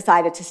I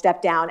decided to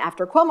step down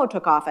after Cuomo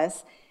took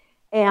office.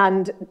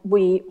 And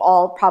we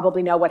all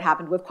probably know what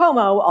happened with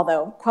Cuomo,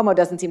 although Cuomo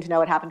doesn't seem to know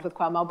what happened with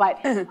Cuomo. But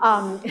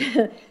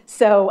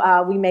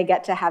so we may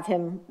get to have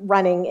him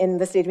running in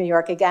the state of New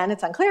York again.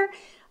 It's unclear.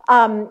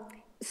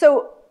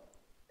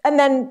 And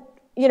then,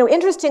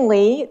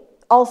 interestingly,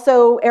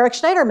 also Eric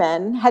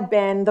Schneiderman had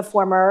been the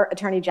former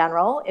Attorney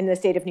General in the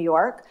state of New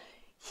York.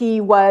 He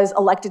was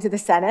elected to the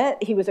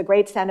Senate. He was a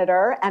great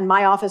senator, and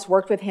my office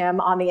worked with him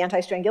on the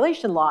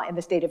anti-strangulation law in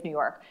the state of New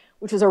York,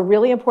 which was a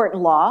really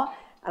important law.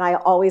 And I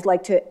always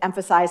like to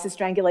emphasize that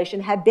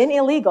strangulation had been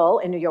illegal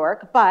in New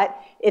York, but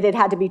it had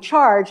had to be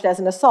charged as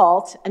an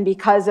assault. And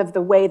because of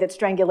the way that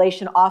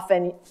strangulation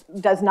often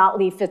does not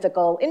leave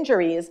physical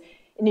injuries,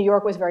 in New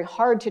York was very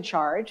hard to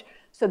charge.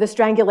 So the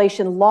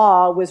strangulation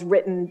law was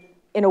written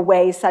in a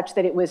way such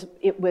that it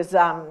was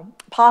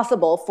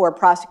possible for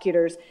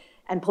prosecutors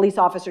and police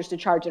officers to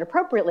charge it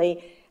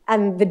appropriately.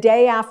 And the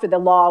day after the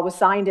law was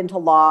signed into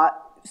law,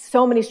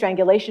 so many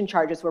strangulation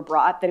charges were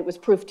brought that it was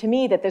proof to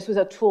me that this was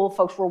a tool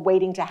folks were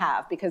waiting to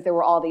have because there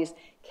were all these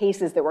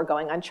cases that were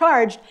going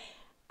uncharged.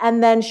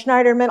 And then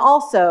Schneiderman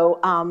also,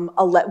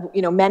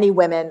 many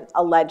women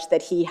alleged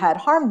that he had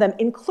harmed them,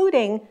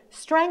 including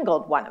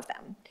strangled one of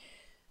them.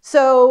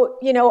 So,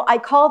 I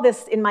call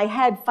this in my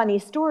head funny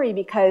story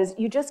because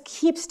you just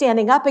keep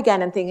standing up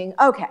again and thinking,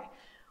 okay,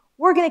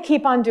 we're going to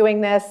keep on doing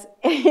this.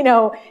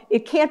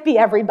 It can't be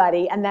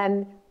everybody. And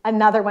then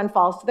another one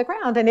falls to the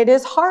ground. And it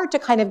is hard to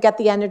kind of get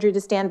the energy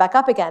to stand back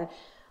up again.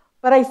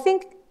 But I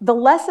think the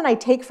lesson I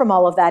take from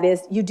all of that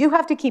is you do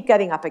have to keep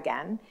getting up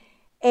again.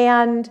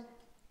 And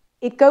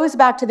it goes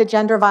back to the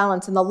gender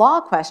violence in the law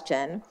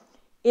question.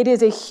 It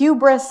is a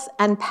hubris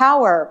and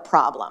power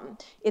problem.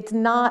 It's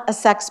not a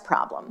sex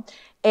problem.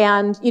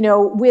 And,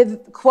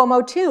 with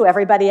Cuomo too,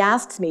 everybody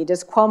asks me,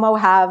 does Cuomo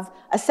have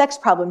a sex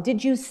problem?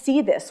 Did you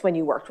see this when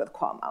you worked with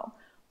Cuomo?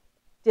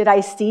 Did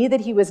I see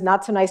that he was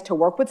not so nice to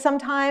work with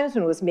sometimes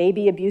and was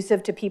maybe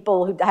abusive to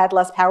people who had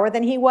less power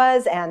than he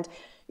was and,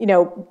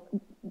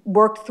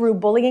 worked through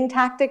bullying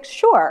tactics?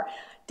 Sure.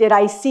 Did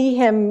I see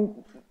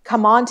him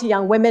come on to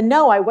young women?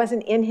 No, I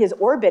wasn't in his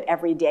orbit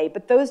every day,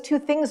 but those two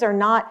things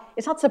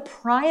it's not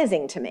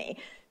surprising to me,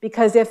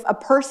 because if a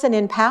person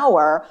in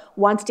power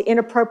wants to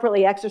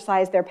inappropriately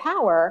exercise their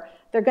power,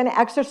 they're going to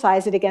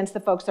exercise it against the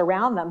folks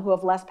around them who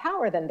have less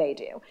power than they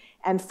do.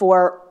 And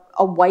for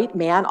a white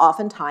man,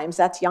 oftentimes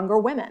that's younger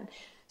women.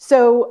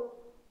 So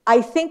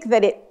I think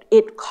that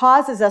it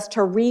causes us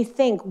to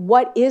rethink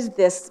what is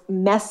this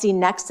messy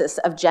nexus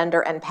of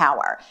gender and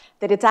power,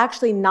 that it's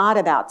actually not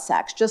about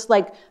sex. Just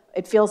like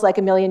it feels like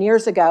a million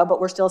years ago,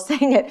 but we're still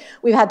saying it,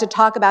 we've had to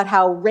talk about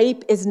how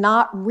rape is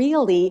not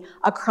really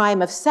a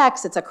crime of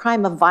sex, it's a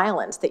crime of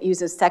violence that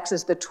uses sex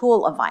as the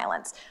tool of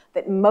violence.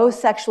 That most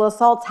sexual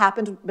assaults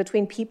happen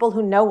between people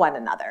who know one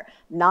another,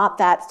 not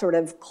that sort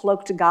of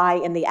cloaked guy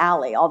in the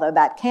alley, although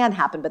that can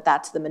happen, but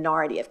that's the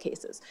minority of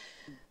cases.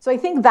 So I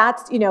think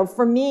that's,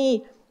 for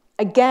me,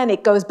 again,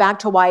 it goes back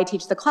to why I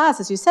teach the class,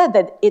 as you said,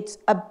 that it's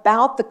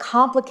about the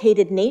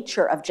complicated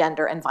nature of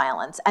gender and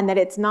violence, and that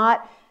it's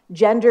not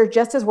gender,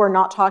 just as we're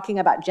not talking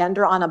about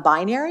gender on a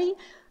binary,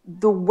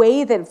 the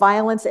way that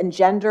violence and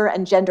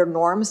gender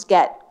norms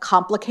get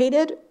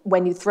complicated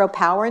when you throw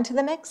power into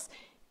the mix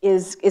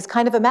is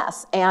kind of a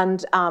mess.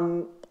 And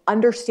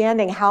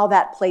understanding how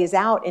that plays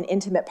out in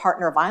intimate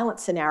partner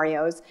violence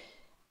scenarios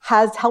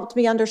has helped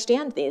me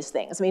understand these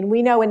things. I mean,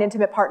 we know in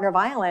intimate partner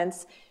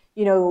violence,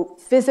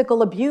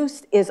 physical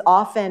abuse is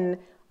often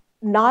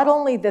not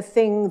only the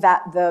thing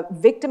that the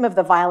victim of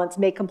the violence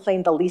may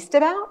complain the least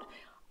about,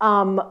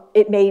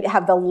 it may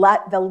have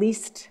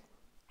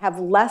have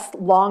less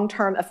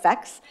long-term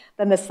effects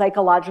than the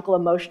psychological,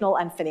 emotional,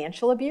 and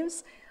financial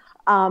abuse.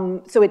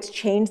 So it's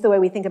changed the way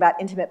we think about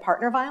intimate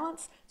partner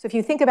violence. So if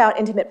you think about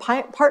intimate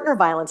partner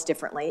violence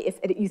differently, if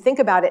you think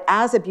about it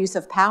as abuse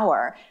of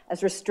power,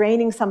 as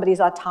restraining somebody's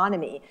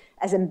autonomy,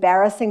 as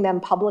embarrassing them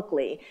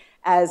publicly,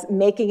 as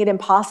making it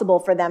impossible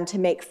for them to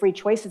make free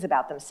choices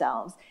about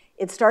themselves,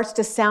 it starts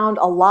to sound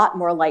a lot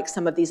more like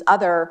some of these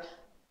other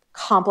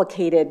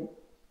complicated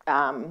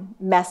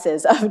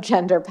messes of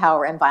gender,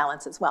 power, and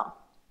violence as well.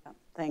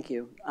 Thank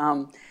you.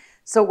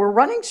 So we're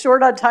running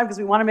short on time because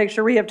we want to make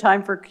sure we have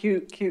time for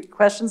cute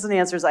questions and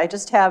answers. I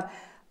just have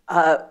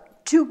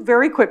two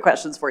very quick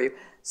questions for you.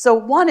 So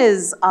one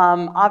is,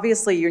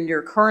 obviously in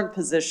your current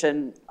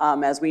position,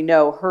 as we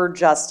know, Her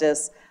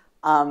Justice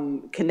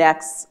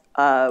connects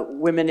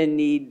women in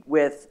need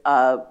with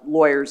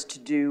lawyers to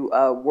do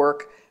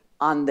work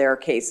on their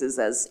cases,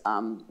 as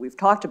we've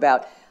talked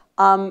about.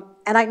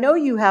 And I know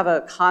you have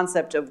a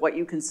concept of what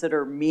you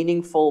consider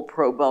meaningful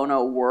pro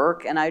bono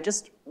work, and I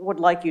just would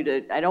like you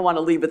to, I don't want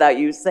to leave without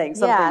you saying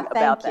something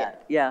about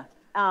that. Yeah.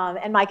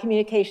 And my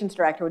communications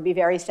director would be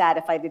very sad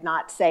if I did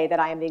not say that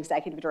I am the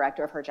executive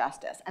director of Her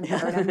Justice. And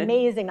we're an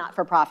amazing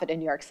not-for-profit in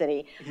New York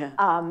City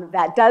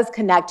that does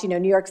connect.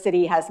 New York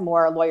City has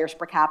more lawyers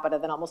per capita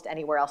than almost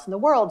anywhere else in the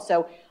world.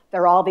 So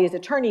there are all these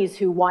attorneys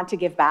who want to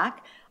give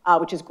back,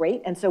 which is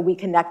great. And so we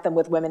connect them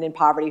with women in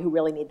poverty who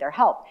really need their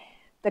help.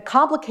 The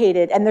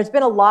complicated, and there's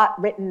been a lot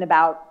written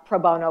about pro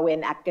bono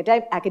in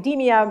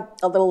academia,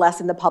 a little less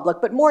in the public,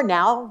 but more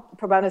now.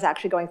 Pro bono is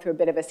actually going through a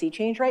bit of a sea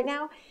change right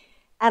now.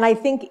 And I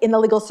think in the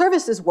legal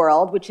services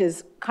world, which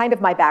is kind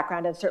of my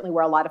background and certainly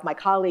where a lot of my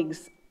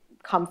colleagues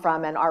come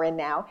from and are in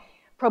now,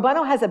 pro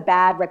bono has a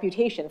bad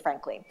reputation,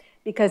 frankly,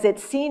 because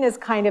it's seen as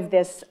kind of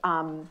this,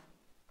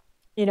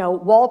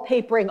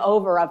 wallpapering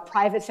over of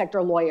private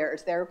sector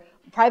lawyers.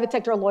 Private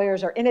sector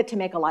lawyers are in it to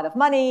make a lot of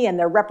money, and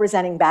they're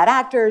representing bad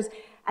actors,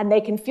 and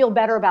they can feel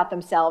better about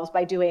themselves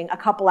by doing a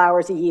couple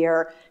hours a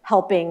year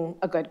helping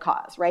a good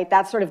cause, right?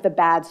 That's sort of the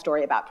bad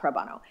story about pro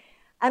bono.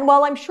 And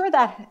while I'm sure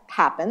that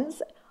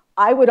happens,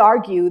 I would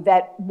argue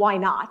that why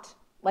not?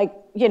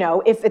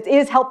 If it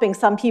is helping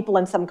some people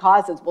and some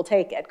causes, we'll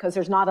take it, because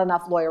there's not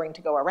enough lawyering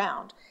to go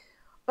around.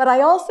 But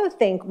I also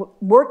think,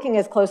 working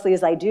as closely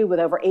as I do with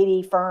over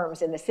 80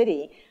 firms in the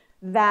city,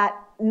 that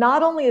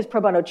not only is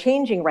pro bono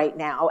changing right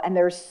now, and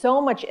there's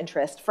so much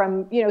interest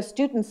from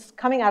students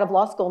coming out of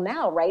law school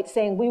now, right,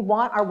 saying we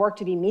want our work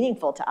to be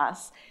meaningful to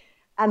us,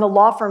 and the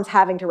law firms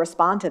having to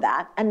respond to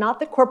that. And not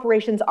that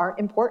corporations aren't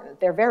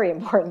important, they're very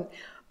important,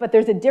 but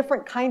there's a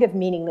different kind of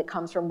meaning that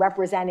comes from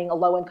representing a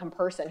low-income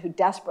person who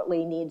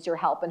desperately needs your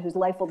help and whose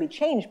life will be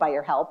changed by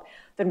your help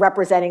than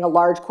representing a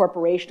large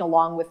corporation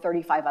along with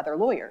 35 other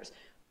lawyers.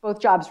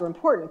 Both jobs are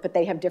important, but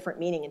they have different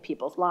meaning in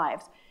people's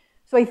lives.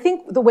 So I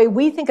think the way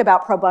we think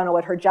about pro bono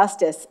at Her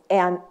Justice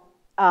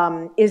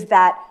is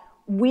that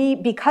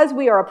because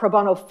we are a pro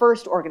bono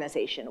first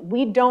organization,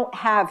 we don't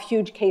have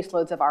huge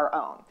caseloads of our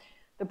own.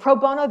 The pro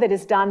bono that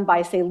is done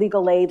by, say,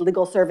 legal aid,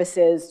 legal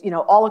services,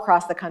 all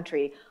across the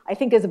country, I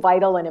think is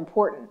vital and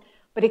important.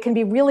 But it can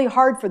be really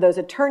hard for those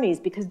attorneys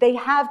because they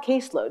have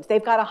caseloads.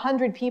 They've got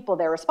 100 people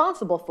they're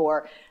responsible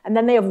for, and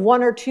then they have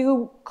 1 or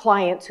 2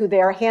 clients who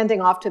they're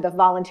handing off to the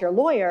volunteer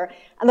lawyer,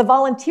 and the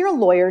volunteer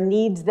lawyer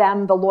needs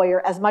them, the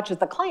lawyer, as much as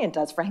the client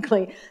does,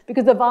 frankly,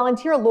 because the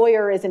volunteer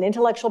lawyer is an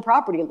intellectual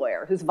property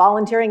lawyer who's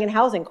volunteering in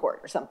housing court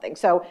or something.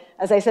 So,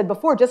 as I said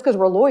before, just because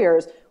we're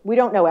lawyers, we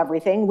don't know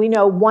everything. We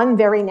know one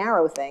very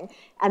narrow thing,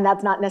 and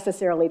that's not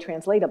necessarily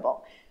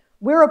translatable.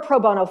 We're a pro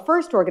bono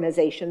first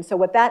organization, so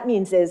what that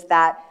means is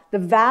that the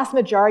vast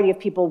majority of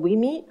people we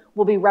meet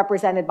will be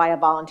represented by a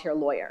volunteer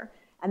lawyer.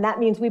 And that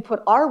means we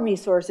put our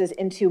resources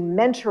into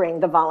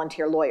mentoring the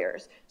volunteer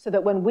lawyers so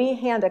that when we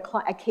hand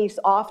a case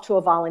off to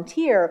a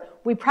volunteer,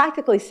 we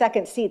practically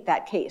second seat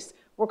that case.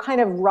 We're kind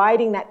of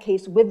riding that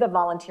case with the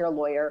volunteer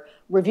lawyer,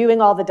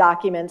 reviewing all the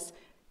documents.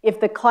 If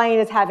the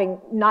client is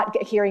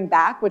not hearing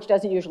back, which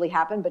doesn't usually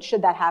happen, but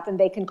should that happen,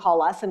 they can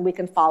call us and we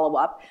can follow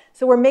up.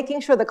 So we're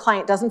making sure the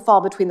client doesn't fall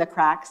between the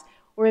cracks.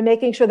 We're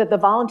making sure that the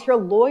volunteer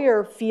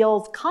lawyer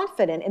feels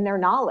confident in their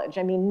knowledge.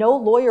 I mean, no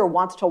lawyer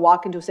wants to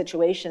walk into a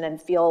situation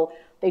and feel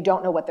they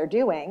don't know what they're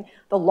doing.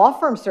 The law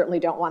firms certainly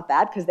don't want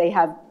that because they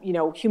have,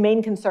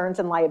 humane concerns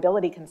and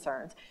liability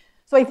concerns.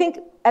 So I think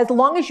as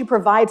long as you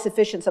provide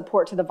sufficient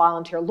support to the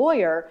volunteer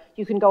lawyer,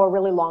 you can go a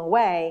really long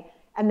way.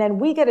 And then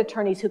we get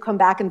attorneys who come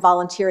back and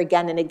volunteer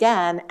again and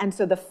again. And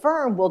so the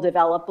firm will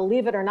develop,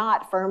 believe it or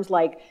not, firms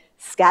like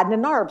Skadden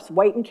and Arps,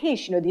 White &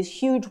 Case, these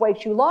huge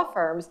white shoe law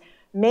firms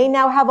may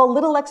now have a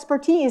little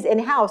expertise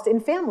in-house in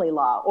family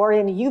law or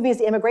in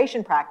U-Visa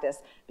immigration practice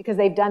because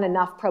they've done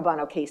enough pro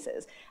bono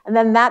cases. And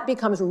then that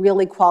becomes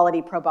really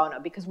quality pro bono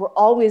because we're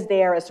always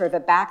there as sort of a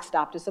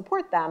backstop to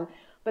support them,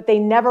 but they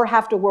never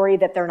have to worry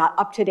that they're not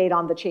up to date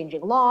on the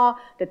changing law,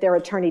 that their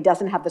attorney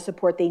doesn't have the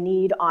support they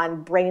need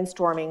on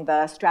brainstorming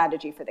the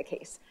strategy for the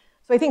case.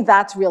 So I think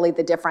that's really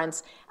the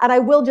difference. And I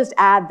will just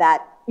add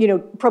that,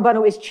 pro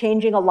bono is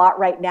changing a lot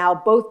right now,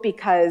 both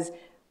because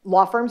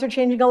law firms are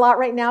changing a lot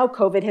right now.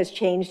 COVID has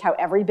changed how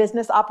every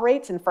business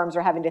operates, and firms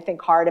are having to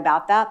think hard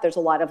about that. There's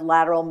a lot of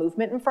lateral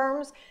movement in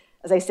firms.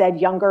 As I said,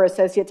 younger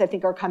associates, I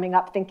think, are coming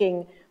up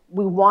thinking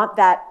we want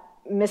that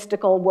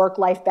mystical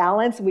work-life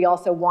balance. We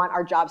also want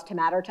our jobs to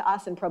matter to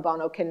us, and pro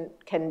bono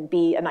can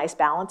be a nice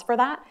balance for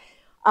that.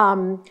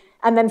 And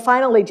then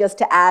finally, just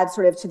to add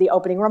sort of to the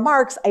opening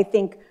remarks, I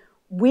think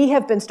we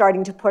have been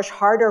starting to push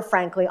harder,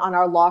 frankly, on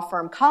our law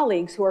firm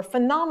colleagues who are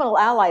phenomenal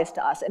allies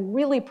to us and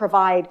really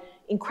provide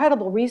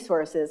incredible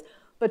resources,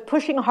 but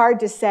pushing hard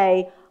to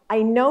say,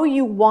 I know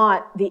you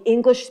want the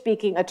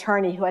English-speaking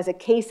attorney who has a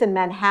case in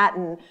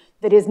Manhattan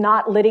that is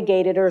not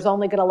litigated or is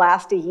only going to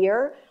last a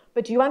year,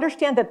 but do you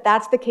understand that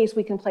that's the case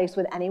we can place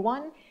with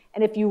anyone?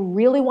 And if you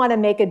really want to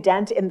make a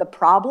dent in the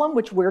problem,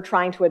 which we're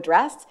trying to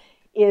address,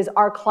 is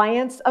our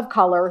clients of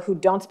color who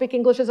don't speak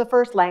English as a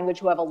first language,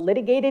 who have a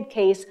litigated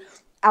case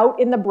out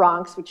in the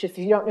Bronx, which if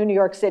you don't know New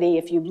York City,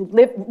 if you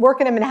work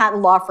in a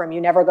Manhattan law firm,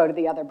 you never go to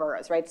the other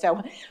boroughs, right? So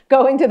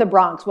going to the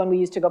Bronx when we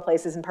used to go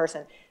places in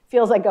person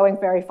feels like going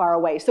very far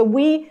away. So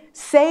we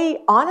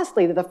say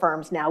honestly to the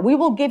firms now, we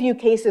will give you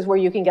cases where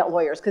you can get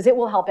lawyers because it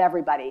will help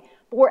everybody,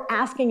 but we're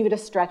asking you to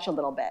stretch a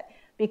little bit.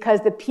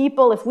 Because the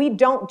people, if we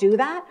don't do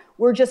that,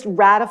 we're just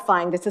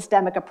ratifying the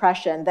systemic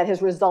oppression that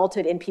has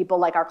resulted in people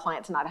like our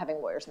clients not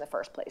having lawyers in the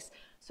first place.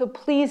 So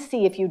please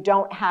see if you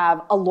don't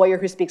have a lawyer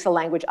who speaks a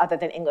language other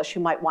than English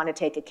who might want to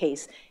take a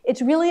case.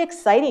 It's really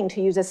exciting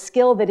to use a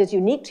skill that is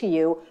unique to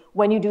you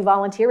when you do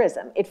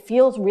volunteerism. It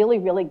feels really,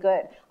 really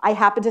good. I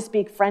happen to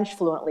speak French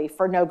fluently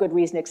for no good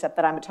reason except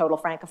that I'm a total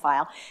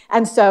Francophile.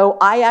 And so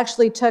I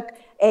actually took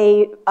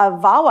a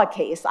VAWA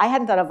case. I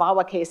hadn't done a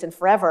VAWA case in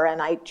forever,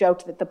 and I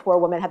joked that the poor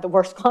woman had the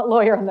worst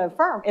lawyer in the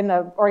firm, in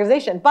the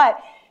organization.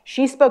 But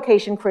she spoke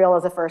Haitian Creole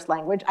as a first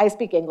language. I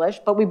speak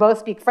English, but we both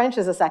speak French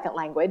as a second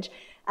language,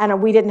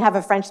 and we didn't have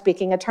a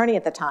French-speaking attorney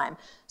at the time.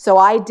 So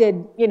I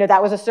did,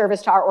 that was a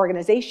service to our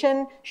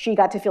organization. She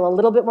got to feel a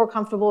little bit more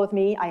comfortable with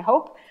me, I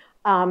hope,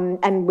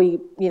 and we,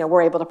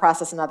 were able to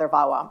process another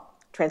VAWA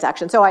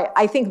transaction. So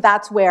I think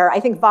that's where, I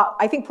think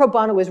pro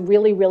bono is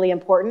really, really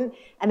important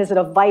and is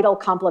a vital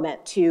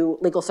complement to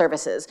legal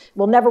services.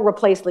 We'll never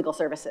replace legal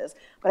services,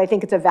 but I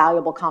think it's a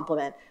valuable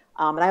complement.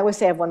 And I always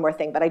say I have one more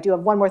thing, but I do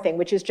have one more thing,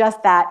 which is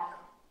just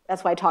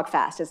that's why I talk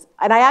fast.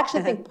 And I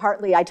actually think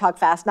partly I talk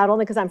fast, not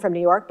only because I'm from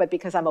New York, but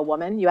because I'm a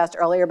woman. You asked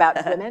earlier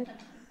about women.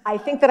 I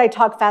think that I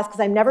talk fast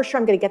because I'm never sure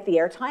I'm going to get the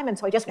airtime, and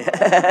so I just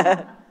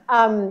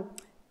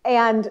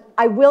and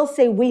I will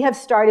say we have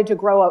started to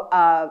grow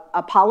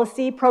a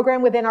policy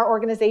program within our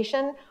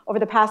organization over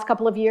the past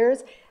couple of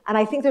years, and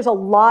I think there's a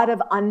lot of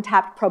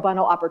untapped pro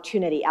bono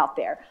opportunity out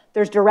there.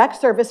 There's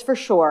direct service for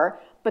sure,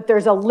 but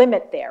there's a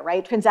limit there,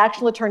 right?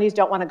 Transactional attorneys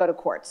don't want to go to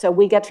court, so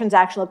we get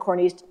transactional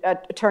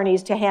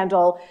attorneys to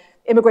handle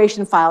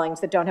immigration filings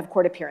that don't have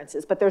court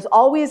appearances, but there's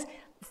always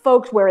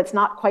folks where it's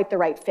not quite the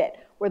right fit.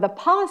 Where the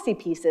policy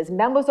pieces,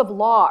 memos of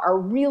law, are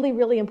really,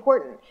 really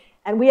important.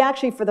 And we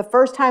actually, for the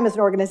first time as an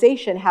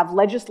organization, have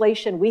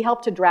legislation we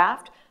helped to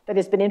draft that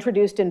has been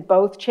introduced in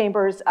both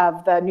chambers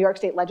of the New York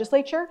State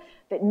Legislature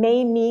that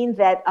may mean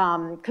that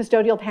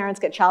custodial parents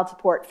get child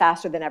support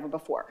faster than ever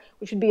before,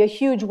 which would be a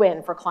huge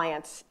win for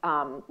clients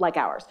like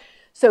ours.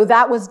 So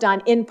that was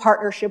done in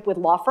partnership with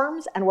law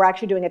firms, and we're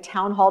actually doing a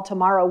town hall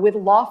tomorrow with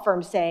law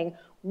firms saying,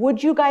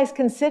 would you guys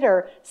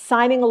consider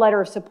signing a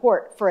letter of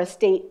support for a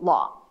state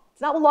law?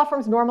 It's not what law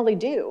firms normally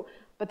do,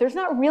 but there's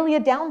not really a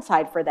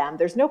downside for them.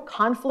 There's no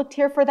conflict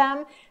here for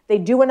them. They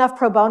do enough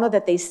pro bono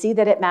that they see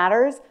that it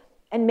matters,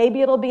 and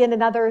maybe it'll be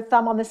another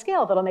thumb on the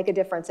scale that'll make a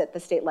difference at the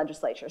state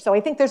legislature. So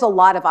I think there's a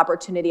lot of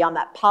opportunity on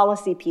that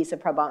policy piece of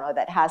pro bono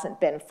that hasn't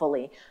been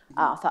fully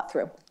thought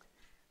through.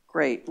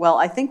 Great. Well,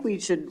 I think we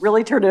should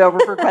really turn it over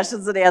for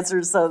questions and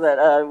answers so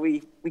that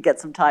we get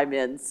some time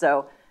in.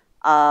 So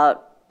I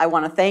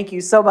want to thank you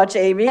so much,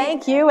 Amy.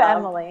 Thank you,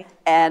 Emily.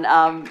 And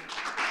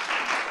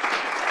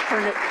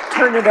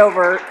turn it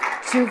over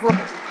to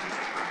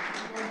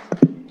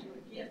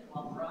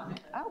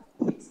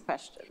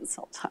questions.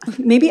 Hold on.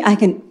 Maybe I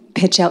can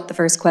pitch out the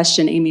first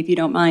question, Amy, if you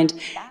don't mind.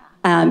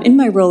 In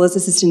my role as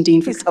Assistant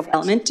Dean for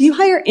Development, do you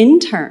hire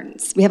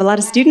interns? We have a lot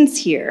of students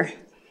here.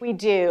 We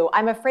do.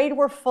 I'm afraid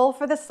we're full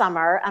for the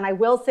summer, and I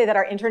will say that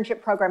our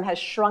internship program has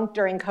shrunk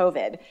during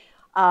COVID,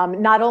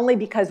 not only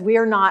because we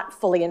are not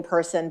fully in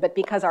person, but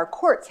because our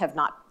courts have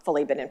not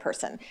fully been in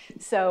person.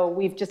 So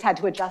we've just had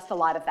to adjust a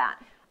lot of that.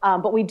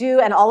 But we do,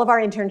 and all of our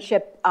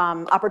internship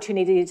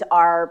opportunities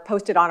are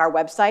posted on our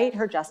website,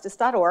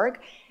 herjustice.org,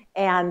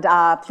 and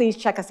please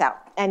check us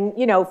out. And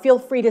feel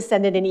free to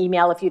send in an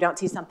email if you don't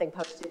see something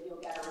posted.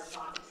 You'll get a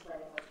response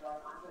explaining what's going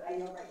on. But I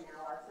know right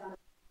now our summers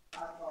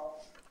are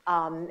full,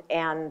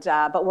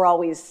 but we're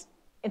always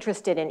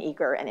interested in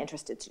eager and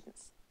interested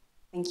students.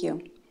 Thank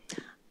you.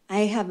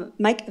 I have a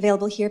mic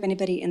available here if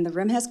anybody in the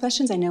room has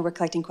questions. I know we're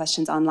collecting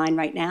questions online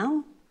right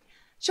now.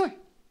 Sure.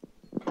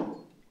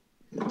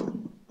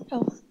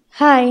 Oh,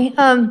 hi,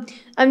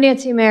 I'm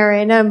Nancy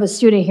Mary, and I'm a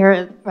student here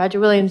at Roger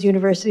Williams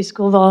University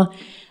School of Law.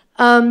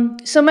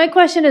 So my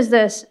question is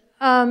this: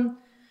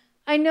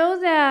 I know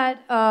that,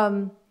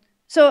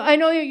 so I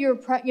know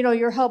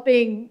you're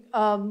helping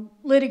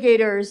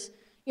litigators,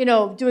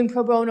 doing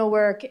pro bono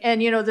work,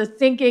 and the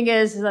thinking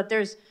is that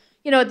there's,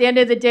 at the end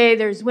of the day,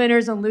 there's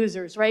winners and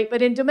losers, right?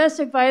 But in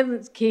domestic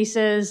violence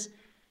cases,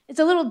 it's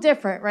a little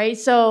different, right?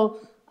 So,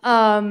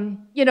 a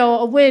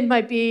win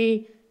might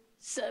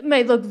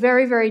look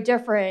very, very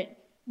different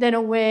than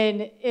a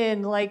win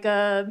in like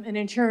an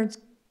insurance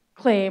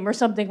claim or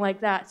something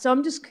like that. So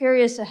I'm just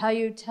curious to how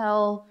you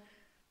tell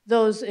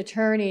those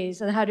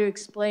attorneys and how to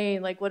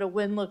explain like what a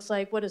win looks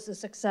like, what does the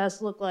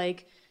success look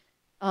like,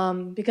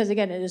 because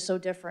again, it is so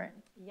different.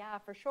 Yeah,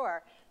 for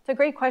sure. It's a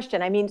great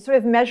question. I mean, sort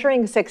of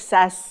measuring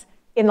success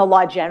in the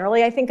law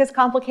generally, I think is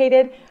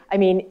complicated. I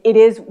mean, it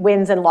is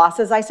wins and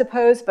losses, I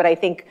suppose, but I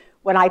think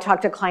when I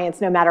talk to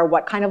clients, no matter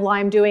what kind of law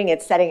I'm doing,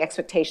 it's setting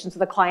expectations with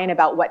the client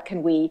about what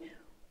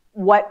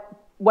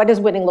does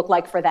winning look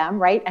like for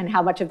them, right? And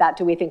how much of that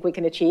do we think we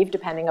can achieve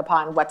depending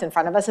upon what's in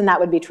front of us? And that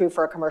would be true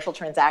for a commercial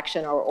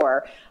transaction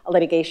or a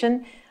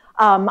litigation.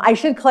 I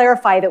should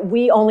clarify that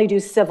we only do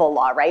civil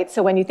law, right?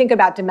 So when you think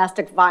about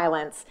domestic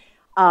violence,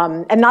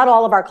 and not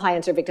all of our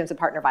clients are victims of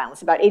partner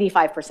violence, about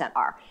 85%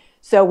 are.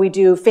 So we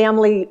do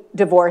family,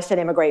 divorce,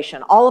 and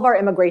immigration. All of our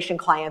immigration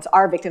clients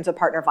are victims of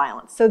partner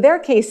violence. So their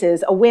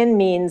cases, a win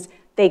means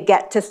they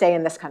get to stay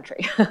in this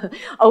country.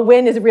 A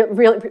win is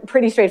really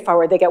pretty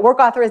straightforward. They get work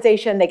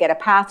authorization, they get a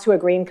path to a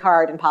green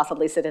card, and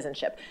possibly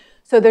citizenship.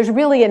 So there's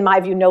really, in my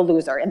view, no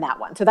loser in that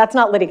one. So that's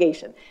not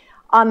litigation.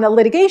 On the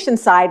litigation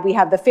side, we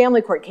have the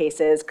family court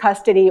cases,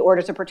 custody,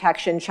 orders of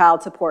protection,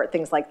 child support,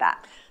 things like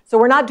that. So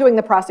we're not doing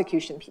the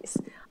prosecution piece.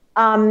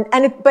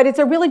 But it's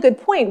a really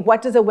good point.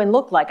 What does a win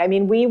look like? I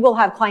mean, we will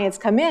have clients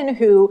come in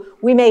who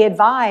we may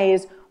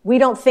advise, we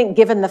don't think,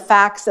 given the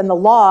facts and the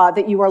law,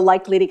 that you are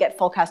likely to get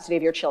full custody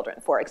of your children,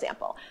 for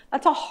example.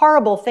 That's a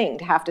horrible thing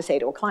to have to say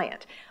to a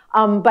client.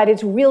 But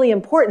it's really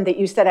important that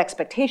you set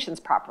expectations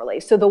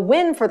properly. So the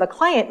win for the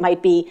client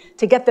might be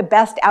to get the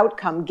best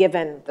outcome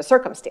given the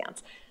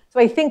circumstance. So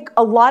I think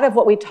a lot of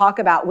what we talk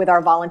about with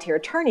our volunteer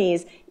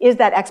attorneys is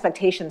that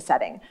expectation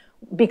setting.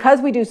 Because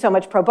we do so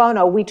much pro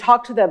bono, we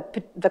talk to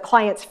the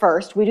clients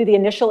first. We do the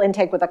initial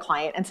intake with the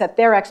client and set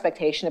their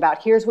expectation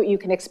about here's what you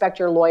can expect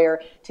your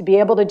lawyer to be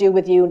able to do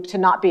with you, to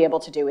not be able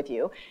to do with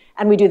you.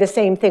 And we do the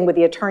same thing with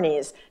the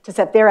attorneys to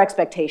set their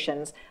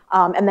expectations,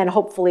 and then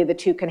hopefully the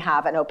two can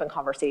have an open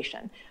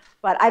conversation.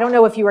 But I don't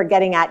know if you were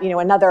getting at,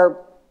 another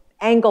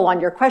angle on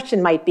your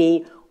question might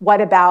be,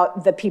 what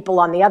about the people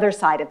on the other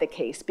side of the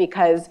case?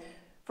 Because,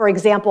 for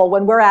example,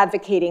 when we're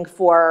advocating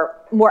for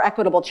more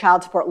equitable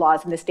child support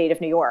laws in the state of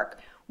New York,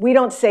 we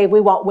don't say we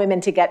want women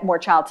to get more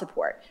child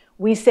support.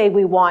 We say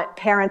we want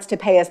parents to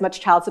pay as much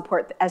child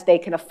support as they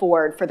can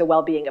afford for the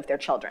well-being of their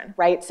children,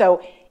 right?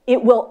 So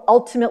it will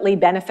ultimately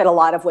benefit a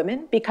lot of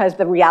women because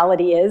the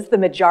reality is the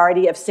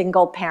majority of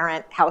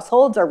single-parent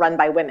households are run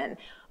by women.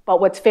 But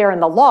what's fair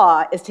in the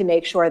law is to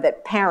make sure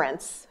that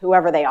parents,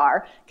 whoever they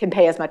are, can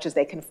pay as much as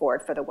they can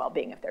afford for the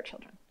well-being of their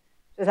children.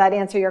 Does that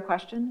answer your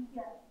question?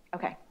 Yes.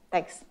 Okay,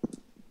 thanks.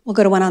 We'll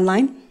go to one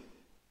online.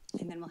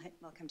 And then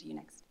we'll come to you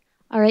next.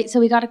 All right, so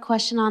we got a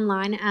question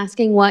online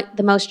asking what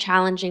the most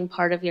challenging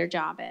part of your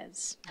job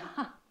is.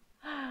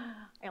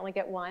 I only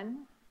get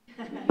one.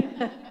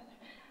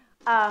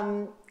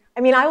 I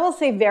mean, I will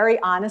say very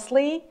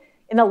honestly,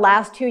 in the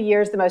last 2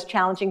 years, the most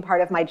challenging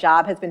part of my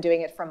job has been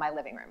doing it from my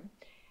living room.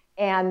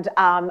 And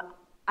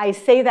I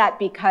say that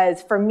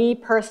because for me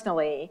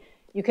personally,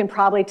 you can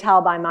probably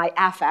tell by my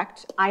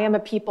affect, I am a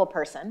people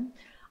person.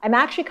 I'm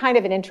actually kind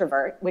of an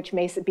introvert, which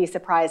may be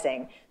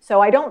surprising.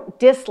 So I don't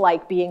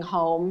dislike being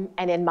home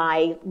and in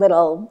my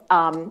little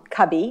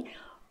cubby,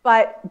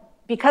 but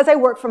because I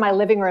work from my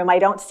living room, I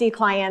don't see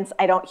clients,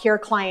 I don't hear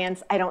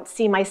clients, I don't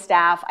see my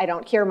staff, I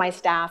don't hear my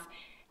staff,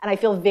 and I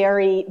feel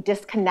very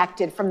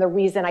disconnected from the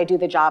reason I do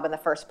the job in the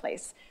first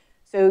place.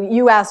 So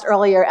you asked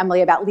earlier,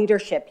 Emily, about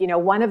leadership. You know,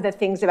 one of the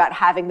things about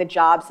having the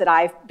jobs that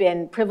I've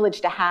been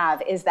privileged to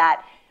have is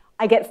that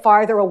I get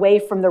farther away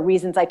from the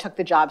reasons I took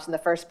the jobs in the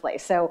first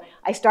place. So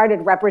I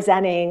started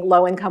representing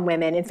low-income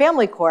women in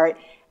family court,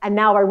 and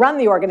now I run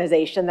the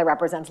organization that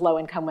represents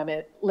low-income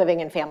women living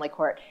in family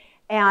court.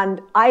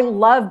 And I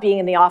love being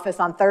in the office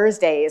on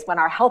Thursdays when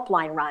our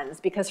helpline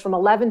runs, because from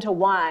 11 to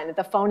 1,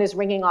 the phone is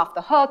ringing off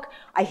the hook,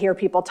 I hear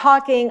people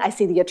talking, I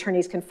see the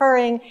attorneys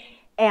conferring,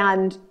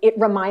 and it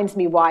reminds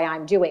me why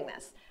I'm doing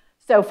this.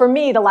 So for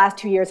me, the last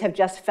 2 years have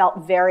just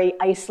felt very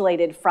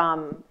isolated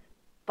from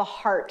the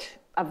heart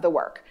of the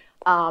work.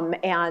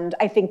 And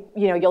I think,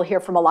 you know, you'll hear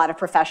from a lot of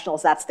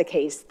professionals that's the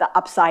case. The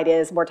upside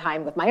is more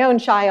time with my own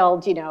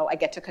child, you know, I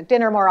get to cook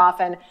dinner more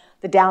often.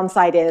 The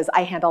downside is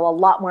I handle a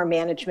lot more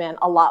management,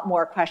 a lot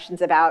more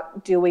questions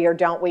about do we or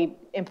don't we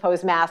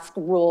impose mask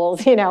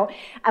rules, you know,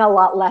 and a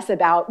lot less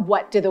about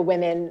what do the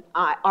women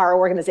our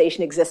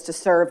organization exists to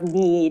serve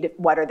need,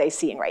 what are they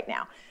seeing right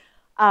now.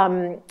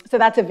 So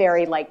that's a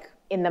very like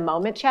in the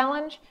moment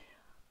challenge.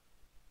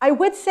 I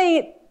would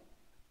say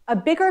a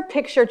bigger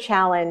picture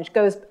challenge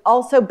goes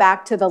also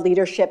back to the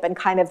leadership and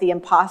kind of the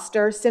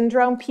imposter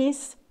syndrome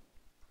piece,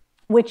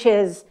 which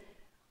is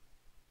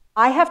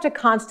I have to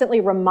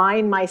constantly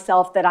remind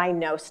myself that I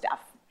know stuff.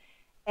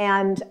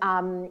 And,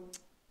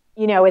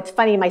 you know, it's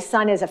funny, my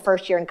son is a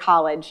first year in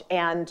college,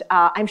 and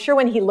I'm sure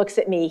when he looks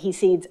at me, he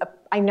sees,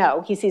 I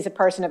know he sees a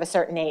person of a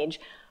certain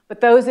age.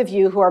 But those of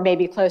you who are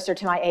maybe closer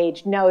to my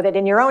age know that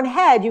in your own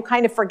head, you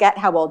kind of forget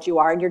how old you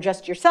are and you're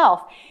just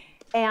yourself.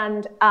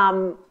 And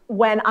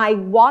when I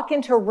walk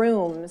into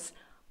rooms,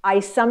 I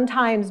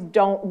sometimes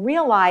don't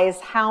realize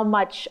how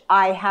much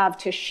I have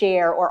to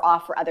share or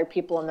offer other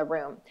people in the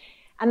room.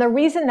 And the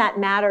reason that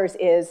matters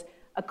is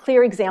a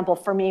clear example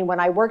for me. When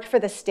I worked for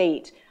the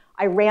state,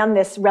 I ran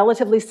this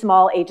relatively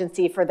small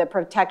agency for the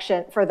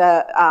protection, for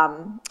the,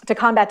 to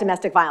combat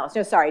domestic violence.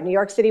 No, sorry, New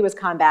York City was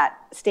combat,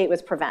 state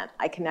was prevent.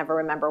 I can never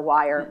remember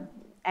why or,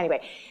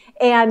 anyway.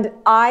 And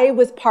I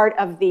was part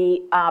of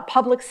the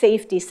public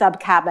safety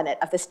sub-cabinet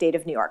of the state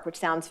of New York, which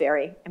sounds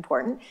very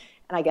important,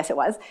 and I guess it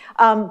was.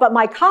 But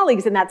my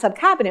colleagues in that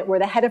sub-cabinet were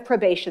the head of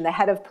probation, the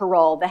head of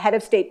parole, the head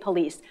of state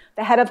police,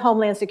 the head of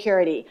Homeland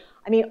Security.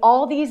 I mean,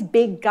 all these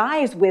big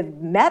guys with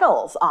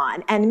medals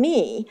on, and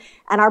me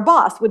and our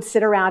boss would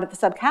sit around at the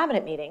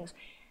sub-cabinet meetings.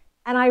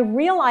 And I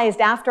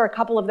realized after a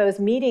couple of those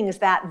meetings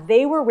that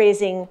they were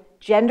raising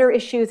gender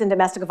issues and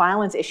domestic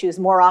violence issues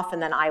more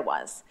often than I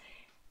was.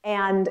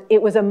 And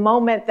it was a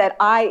moment that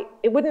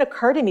it wouldn't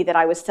occur to me that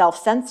I was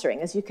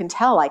self-censoring. As you can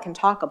tell, I can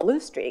talk a blue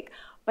streak.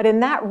 But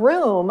in that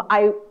room,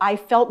 I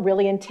felt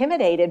really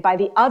intimidated by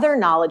the other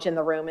knowledge in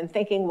the room and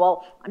thinking,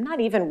 well, I'm not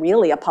even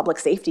really a public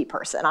safety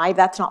person.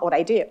 That's not what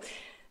I do.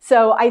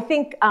 So I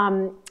think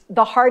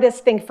the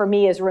hardest thing for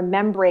me is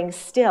remembering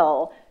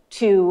still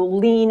to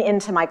lean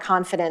into my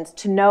confidence,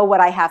 to know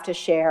what I have to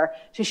share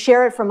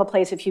it from a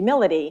place of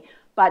humility,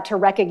 but to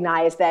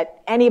recognize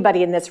that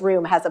anybody in this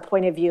room has a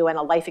point of view and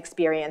a life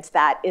experience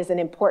that is an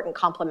important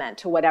complement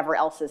to whatever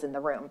else is in the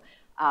room.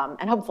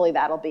 And hopefully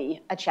that'll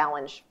be a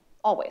challenge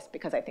always,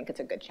 because I think it's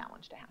a good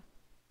challenge to have.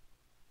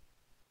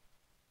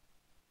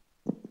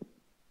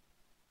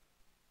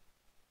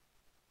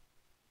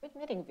 We're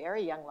admitting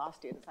very young law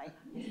students.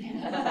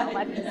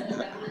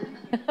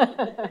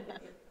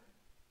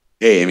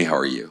 Hey, Amy, how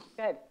are you?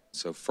 Good.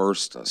 So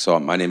first,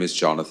 my name is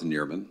Jonathan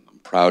Neerman. I'm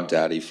proud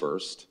daddy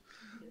first.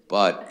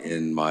 But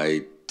in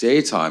my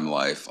daytime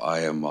life,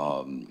 I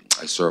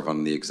serve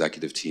on the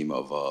executive team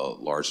of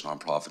a large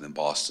nonprofit in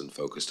Boston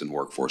focused in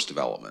workforce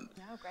development.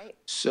 Oh, great.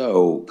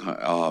 So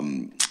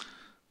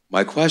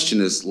my question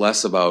is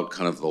less about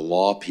kind of the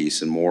law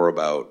piece and more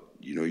about,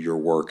 you know, your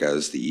work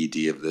as the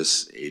ED of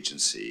this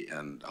agency.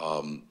 And,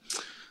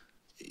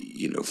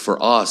 you know, for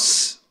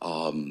us,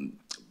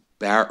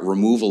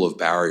 removal of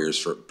barriers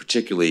for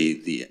particularly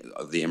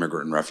the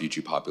immigrant and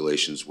refugee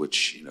populations,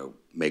 which, you know,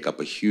 make up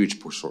a huge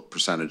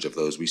percentage of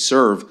those we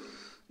serve,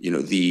 you know,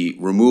 the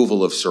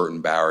removal of certain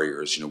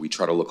barriers, you know, we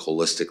try to look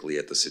holistically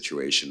at the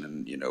situation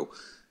and, you know,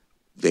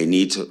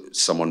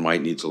 someone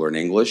might need to learn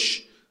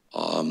English,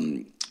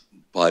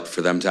 but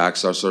for them to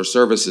access our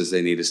services,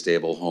 they need a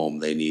stable home,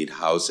 they need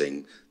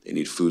housing, they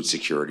need food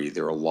security.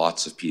 There are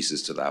lots of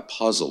pieces to that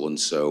puzzle. And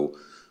so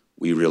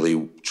we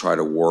really try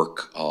to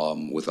work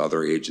with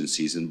other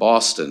agencies in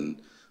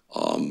Boston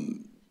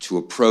to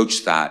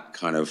approach that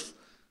kind of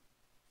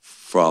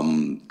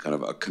from kind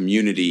of a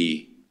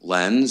community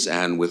lens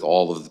and with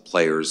all of the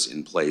players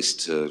in place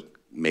to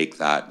make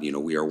that, you know,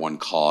 we are one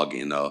cog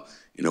in a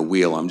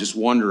wheel. I'm just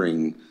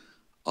wondering,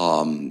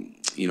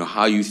 you know,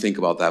 how you think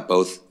about that,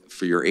 both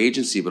for your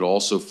agency, but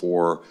also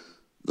for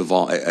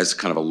as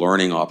kind of a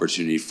learning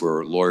opportunity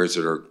for lawyers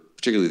that are,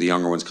 particularly the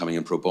younger ones coming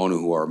in pro bono,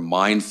 who are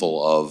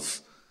mindful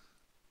of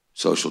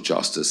social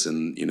justice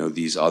and, you know,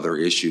 these other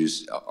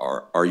issues.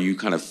 Are you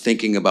kind of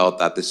thinking about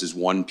that this is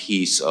one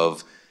piece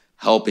of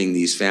helping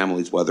these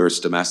families, whether it's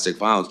domestic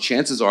violence?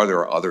 Chances are there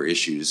are other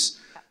issues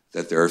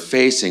that they're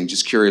facing.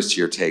 Just curious to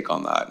your take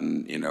on that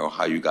and, you know,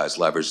 how you guys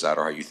leverage that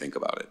or how you think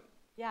about it.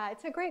 Yeah,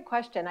 it's a great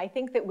question. I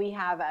think that we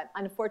have an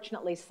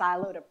unfortunately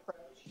siloed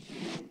approach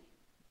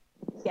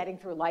to getting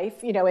through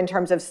life, you know, in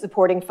terms of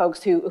supporting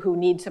folks who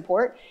need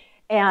support.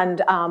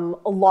 And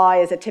law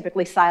is a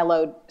typically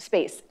siloed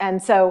space.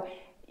 And so,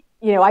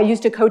 you know, I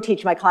used to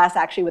co-teach my class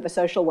actually with a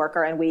social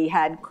worker, and we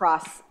had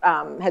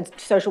had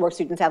social work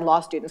students and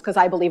law students, because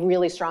I believe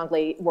really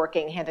strongly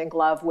working hand in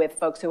glove with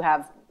folks who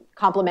have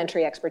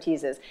complementary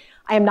expertises.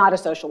 I am not a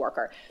social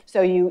worker.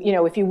 So you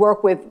know, if you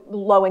work with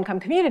low-income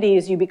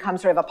communities, you become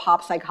sort of a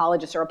pop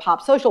psychologist or a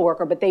pop social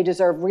worker, but they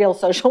deserve real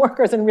social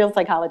workers and real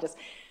psychologists.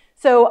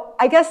 So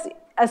I guess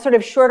a sort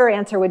of shorter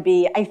answer would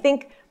be,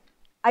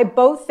 I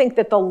both think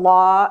that the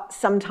law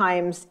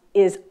sometimes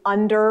is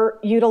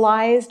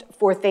underutilized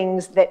for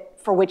things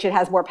for which it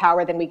has more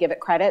power than we give it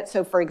credit.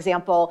 So for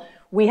example,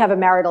 we have a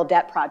marital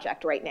debt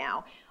project right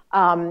now.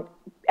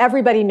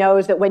 Everybody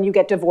knows that when you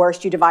get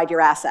divorced, you divide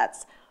your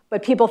assets,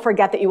 but people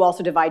forget that you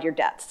also divide your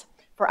debts.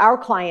 For our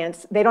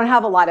clients, they don't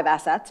have a lot of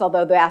assets,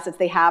 although the assets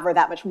they have are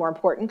that much more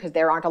important because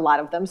there aren't a lot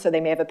of them. So they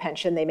may have a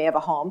pension, they may have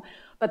a home,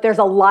 but there's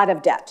a lot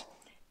of debt.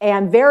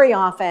 And very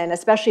often,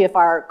 especially if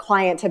our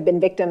clients have been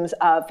victims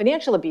of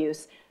financial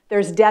abuse,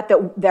 there's debt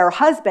that their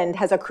husband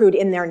has accrued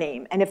in their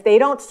name. And if they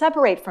don't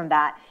separate from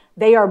that,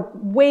 they are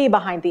way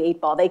behind the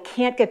 8 ball. They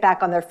can't get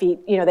back on their feet.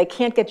 You know, they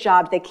can't get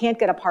jobs. They can't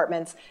get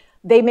apartments.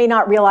 They may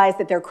not realize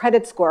that their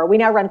credit score, we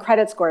now run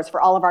credit scores for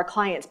all of our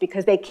clients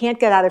because they can't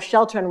get out of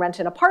shelter and rent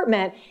an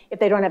apartment if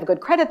they don't have a good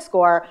credit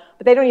score,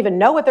 but they don't even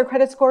know what their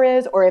credit score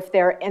is, or if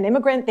they're an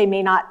immigrant, they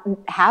may not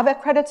have a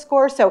credit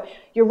score. So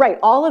you're right,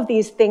 all of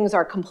these things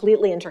are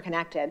completely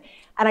interconnected.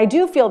 And I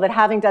do feel that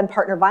having done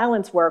partner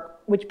violence work,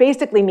 which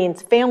basically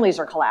means families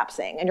are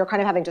collapsing and you're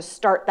kind of having to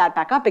start that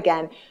back up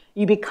again,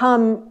 you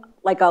become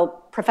like a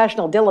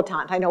professional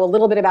dilettante. I know a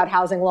little bit about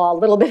housing law, a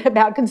little bit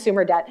about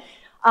consumer debt.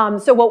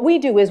 So what we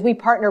do is we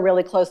partner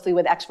really closely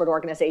with expert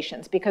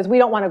organizations because we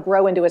don't want to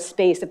grow into a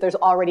space if there's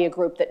already a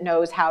group that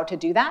knows how to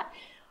do that.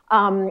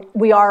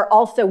 We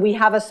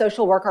have a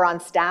social worker on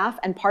staff,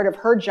 and part of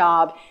her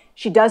job,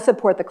 she does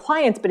support the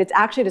clients, but it's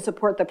actually to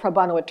support the pro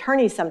bono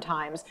attorneys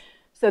sometimes,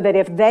 so that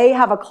if they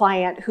have a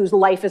client whose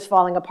life is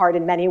falling apart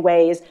in many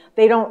ways,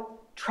 they don't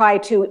try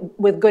to,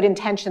 with good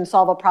intention,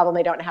 solve a problem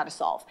they don't know how to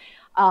solve.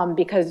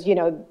 Because, you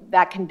know,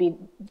 that can be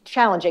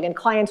challenging, and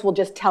clients will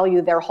just tell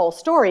you their whole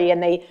story,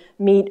 and they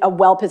meet a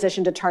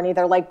well-positioned attorney.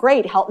 They're like,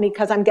 great, help me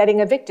because I'm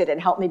getting evicted,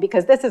 and help me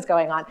because this is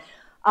going on.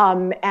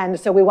 And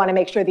so we want to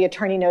make sure the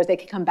attorney knows they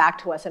can come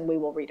back to us and we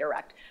will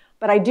redirect.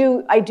 But I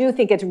do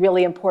think it's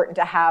really important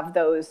to have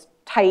those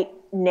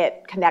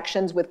tight-knit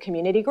connections with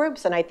community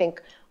groups, and I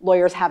think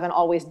lawyers haven't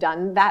always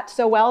done that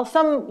so well.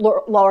 Some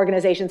law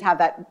organizations have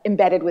that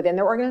embedded within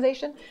their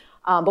organization,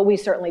 but we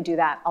certainly do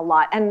that a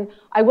lot. And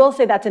I will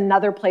say that's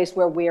another place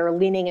where we're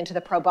leaning into the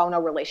pro bono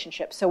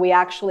relationship. So we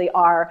actually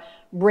are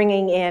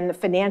bringing in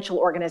financial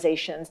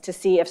organizations to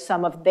see if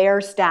some of their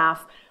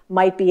staff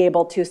might be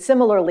able to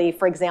similarly,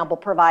 for example,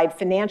 provide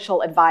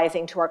financial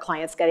advising to our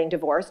clients getting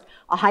divorced.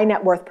 A high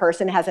net worth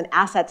person has an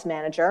assets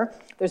manager.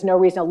 There's no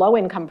reason a low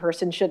income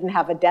person shouldn't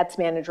have a debts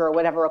manager or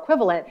whatever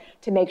equivalent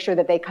to make sure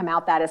that they come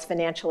out that as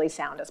financially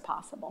sound as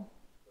possible.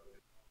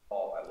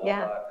 Oh, I love Yeah.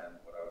 that. And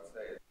what I would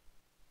say is,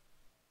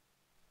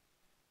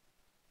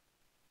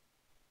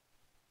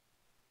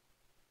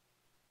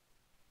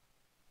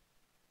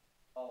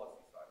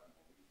 policy side, we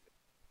see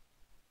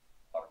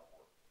a lot of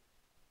work,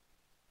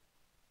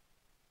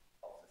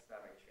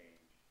 systemic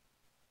change.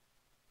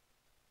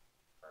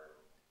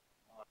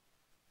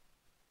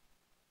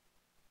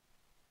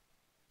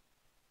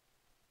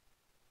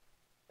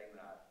 Thing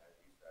that, as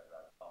you said,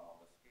 that thumb on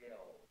the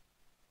scale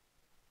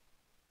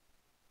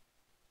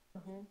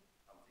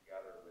come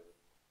together with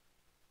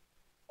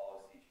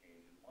policy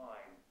change in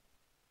mind.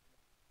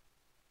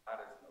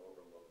 That is an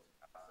overlooked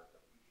asset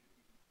that we should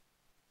be.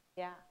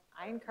 Yeah,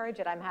 I encourage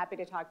it. I'm happy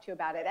to talk to you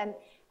about it.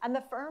 And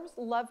the firms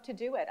love to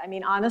do it. I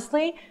mean,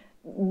 honestly,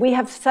 we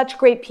have such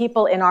great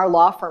people in our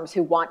law firms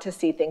who want to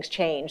see things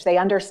change. They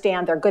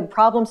understand, they're good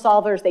problem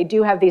solvers. They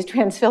do have these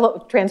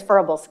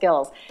transferable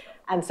skills.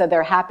 And so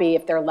they're happy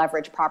if they're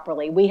leveraged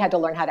properly. We had to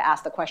learn how to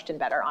ask the question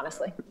better,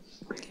 honestly.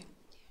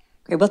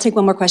 Great, we'll take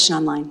one more question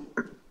online.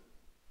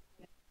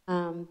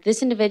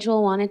 This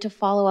individual wanted to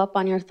follow up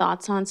on your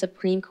thoughts on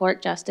Supreme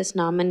Court Justice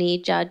nominee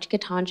Judge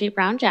Ketanji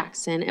Brown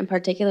Jackson, and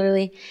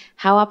particularly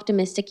how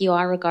optimistic you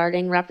are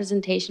regarding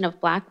representation of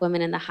Black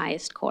women in the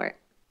highest court.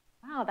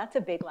 Wow, that's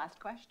a big last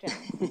question.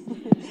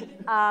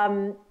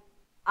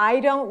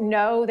 I don't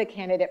know the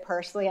candidate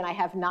personally, and I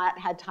have not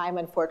had time,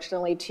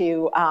 unfortunately,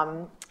 to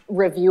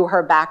review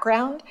her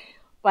background,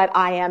 but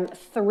I am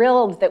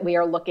thrilled that we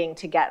are looking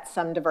to get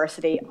some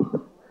diversity,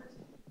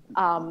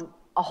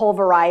 a whole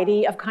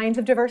variety of kinds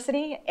of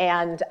diversity,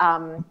 and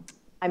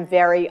I'm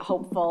very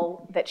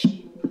hopeful that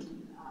she will be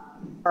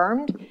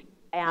confirmed.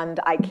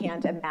 And I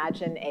can't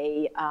imagine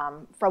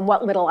from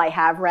what little I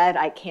have read,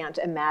 I can't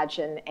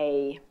imagine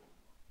a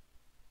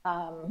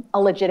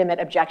legitimate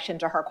objection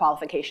to her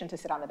qualification to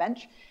sit on the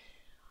bench.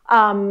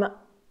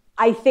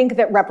 I think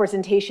that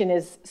representation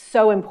is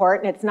so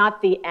important. It's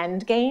not the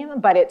end game,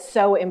 but it's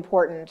so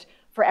important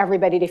for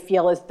everybody to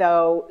feel as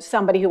though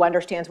somebody who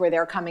understands where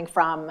they're coming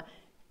from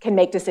can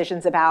make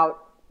decisions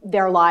about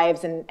their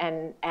lives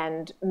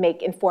and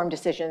make informed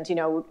decisions. You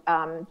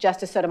know,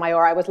 Justice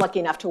Sotomayor, I was lucky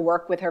enough to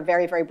work with her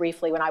very, very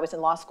briefly when I was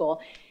in law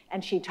school,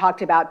 and she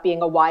talked about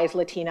being a wise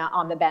Latina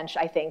on the bench,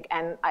 I think,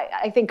 and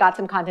I think got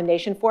some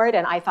condemnation for it,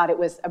 and I thought it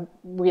was a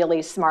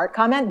really smart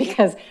comment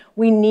because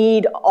we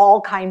need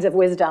all kinds of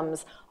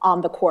wisdoms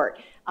on the court.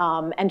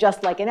 And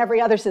just like in every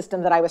other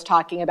system that I was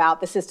talking about,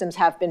 the systems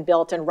have been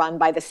built and run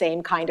by the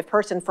same kind of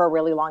person for a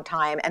really long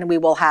time, and we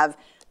will have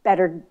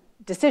better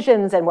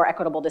decisions and more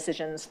equitable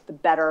decisions, the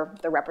better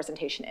the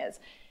representation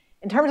is.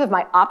 In terms of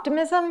my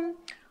optimism,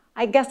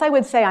 I guess I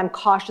would say I'm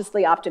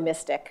cautiously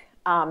optimistic.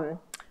 I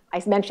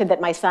mentioned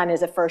that my son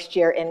is a first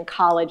year in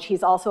college.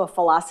 He's also a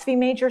philosophy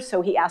major,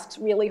 so he asks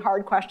really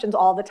hard questions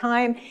all the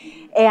time.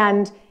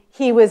 And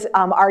he was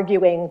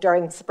arguing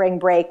during spring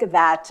break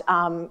that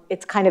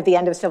it's kind of the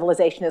end of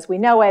civilization as we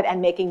know it,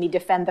 and making me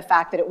defend the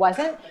fact that it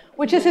wasn't,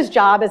 which is his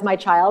job as my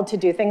child to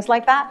do things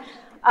like that.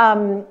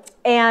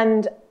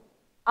 And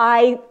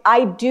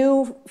I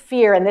do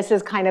fear, and this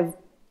is kind of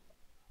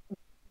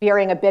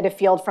veering a bit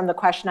afield from the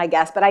question, I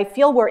guess, but I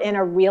feel we're in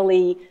a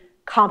really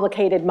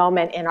complicated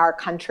moment in our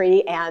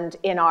country and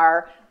in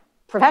our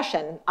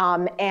profession.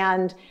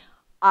 And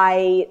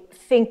I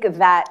think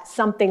that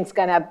something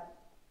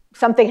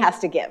has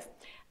to give.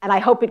 And I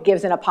hope it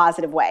gives in a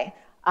positive way.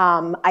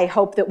 I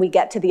hope that we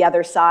get to the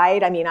other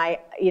side. I mean,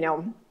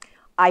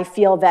 I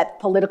feel that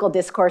political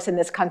discourse in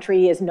this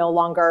country is no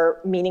longer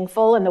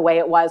meaningful in the way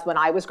it was when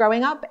I was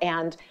growing up,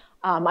 and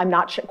I'm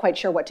not quite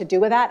sure what to do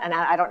with that, and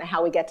I don't know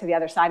how we get to the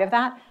other side of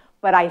that,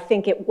 but I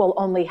think it will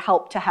only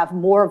help to have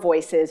more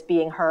voices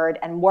being heard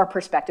and more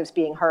perspectives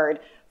being heard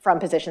from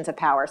positions of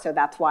power. So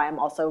that's why I'm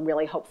also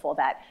really hopeful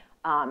that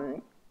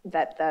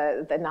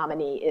the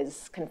nominee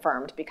is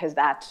confirmed, because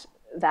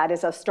that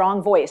is a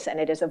strong voice,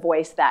 and it is a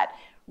voice that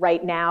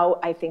right now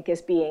I think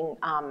is being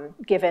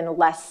given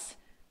less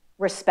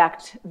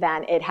respect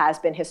than it has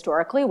been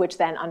historically, which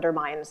then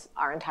undermines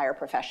our entire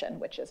profession,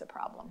 which is a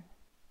problem.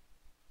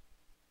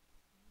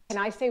 Can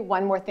I say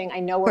one more thing? I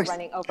know we're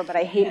running over, but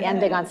I hate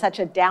ending on such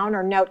a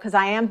downer note because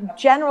I am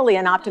generally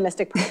an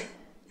optimistic person.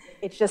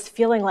 It's just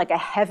feeling like a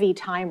heavy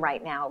time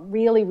right now,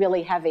 really,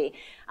 really heavy.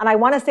 And I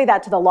want to say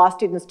that to the law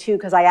students too,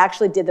 because I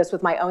actually did this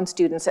with my own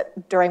students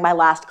during my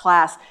last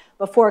class.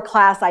 Before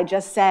class, I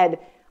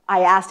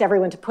asked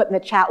everyone to put in the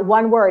chat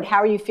one word, how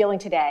are you feeling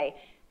today?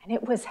 And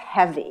it was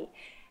heavy.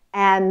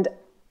 And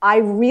I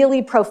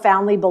really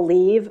profoundly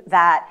believe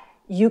that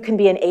you can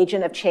be an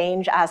agent of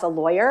change as a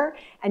lawyer,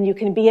 and you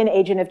can be an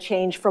agent of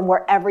change from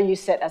wherever you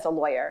sit as a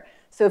lawyer.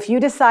 So if you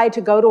decide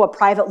to go to a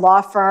private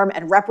law firm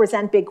and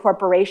represent big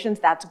corporations,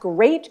 that's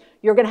great.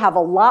 You're going to have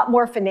a lot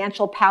more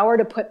financial power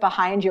to put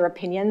behind your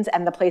opinions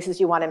and the places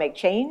you want to make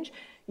change.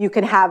 You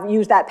can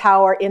use that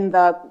power in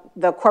the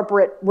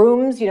corporate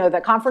rooms,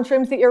 the conference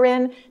rooms that you're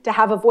in, to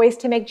have a voice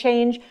to make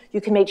change.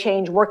 You can make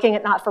change working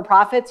at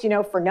not-for-profits,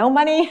 for no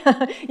money.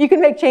 You can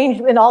make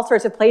change in all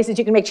sorts of places.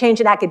 You can make change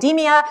in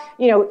academia.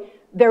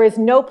 There is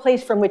no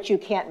place from which you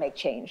can't make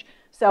change.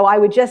 So I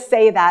would just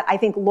say that I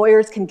think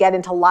lawyers can get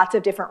into lots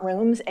of different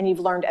rooms, and you've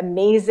learned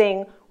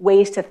amazing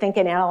ways to think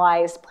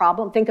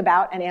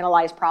about and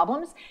analyze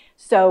problems.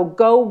 So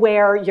go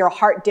where your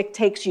heart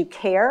dictates you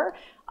care.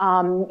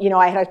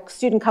 I had a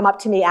student come up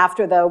to me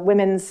after the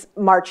women's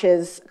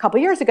marches a couple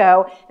years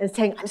ago and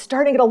saying, I'm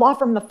starting at a law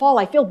firm in the fall.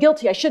 I feel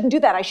guilty. I shouldn't do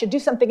that. I should do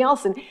something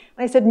else. And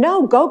I said,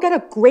 no, go get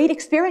a great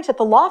experience at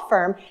the law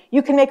firm.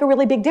 You can make a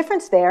really big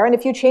difference there. And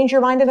if you change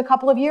your mind in a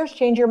couple of years,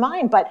 change your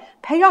mind. But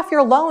pay off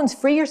your loans,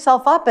 free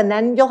yourself up, and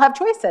then you'll have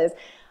choices.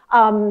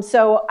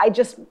 So I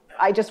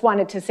just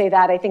wanted to say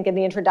that. I think in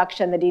the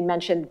introduction, the dean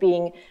mentioned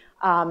being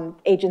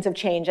agents of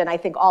change, and I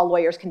think all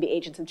lawyers can be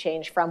agents of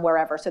change from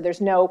wherever. So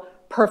there's no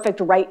perfect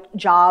right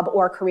job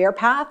or career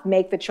path.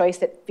 Make the choice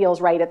that feels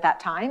right at that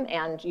time,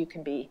 and you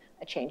can be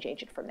a change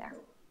agent from there.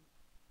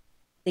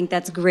 I think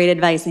that's great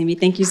advice, Amy.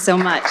 Thank you so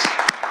much.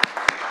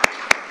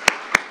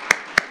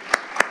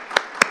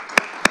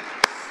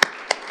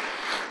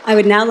 I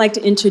would now like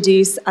to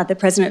introduce the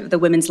president of the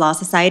Women's Law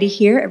Society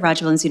here at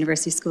Roger Williams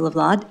University School of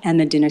Law,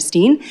 Emma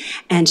Dinnerstein,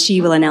 and she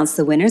will announce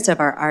the winners of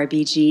our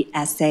RBG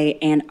essay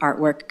and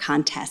artwork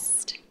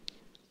contest.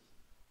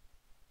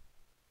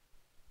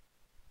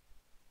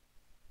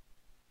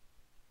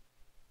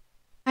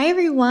 Hi,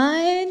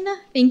 everyone.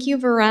 Thank you,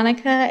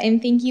 Veronica,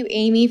 and thank you,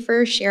 Amy,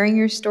 for sharing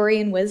your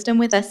story and wisdom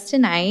with us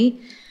tonight.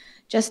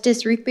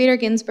 Justice Ruth Bader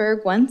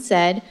Ginsburg once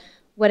said,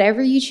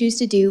 "Whatever you choose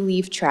to do,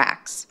 leave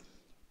tracks."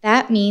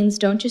 That means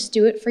don't just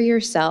do it for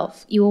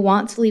yourself. You will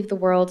want to leave the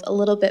world a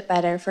little bit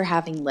better for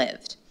having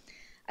lived.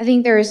 I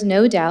think there is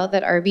no doubt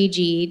that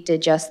RBG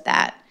did just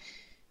that.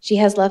 She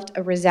has left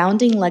a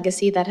resounding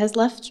legacy that has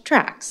left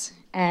tracks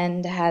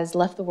and has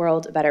left the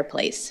world a better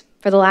place.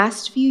 For the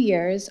last few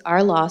years,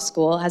 our law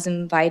school has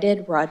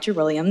invited Roger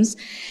Williams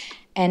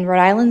and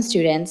Rhode Island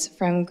students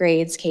from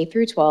grades K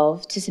through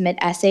 12 to submit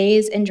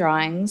essays and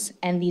drawings,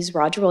 and these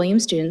Roger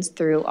Williams students,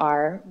 through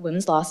our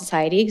Women's Law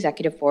Society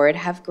Executive Board,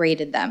 have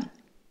graded them.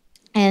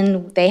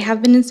 And they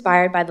have been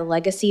inspired by the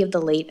legacy of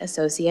the late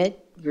associate,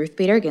 Ruth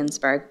Bader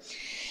Ginsburg,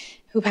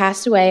 who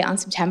passed away on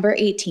September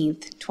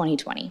 18th,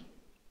 2020.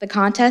 The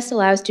contest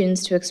allows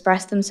students to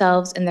express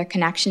themselves and their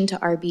connection to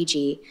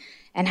RBG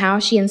and how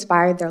she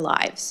inspired their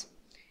lives.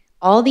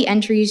 All the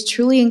entries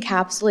truly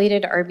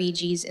encapsulated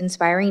RBG's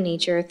inspiring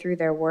nature through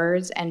their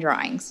words and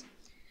drawings.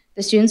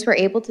 The students were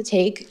able to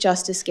take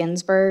Justice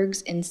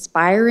Ginsburg's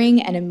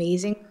inspiring and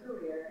amazing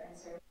career and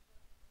serve.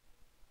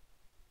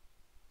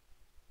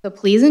 So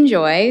please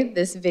enjoy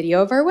this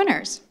video of our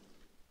winners.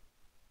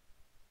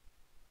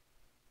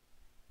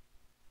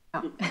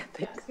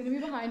 It's going to be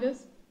behind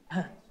us.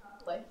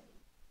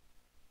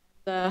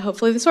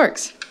 Hopefully this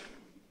works.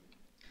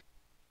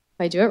 If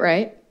I do it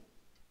right,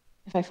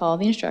 if I follow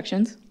the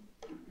instructions.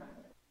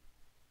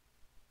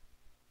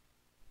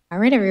 All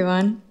right,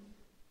 everyone.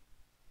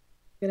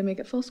 Gonna make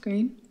it full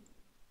screen.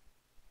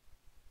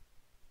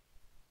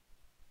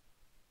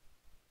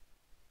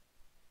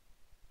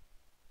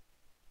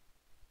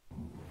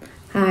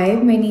 Hi,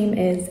 my name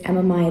is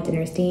Emma Maya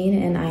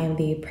Dinnerstein, and I am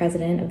the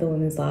president of the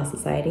Women's Law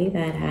Society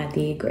that had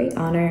the great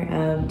honor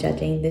of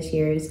judging this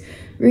year's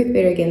Ruth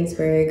Bader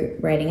Ginsburg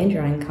Writing and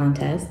Drawing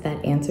Contest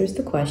that answers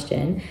the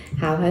question,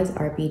 how has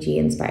RBG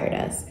inspired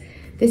us?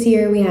 This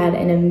year we had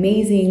an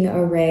amazing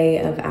array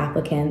of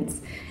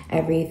applicants,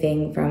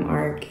 everything from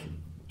our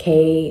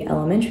K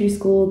elementary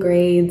school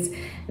grades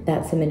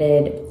that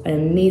submitted an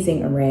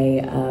amazing array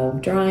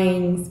of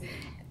drawings,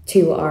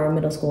 to our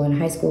middle school and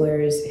high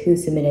schoolers who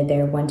submitted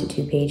their 1 to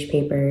 2 page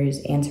papers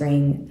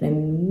answering an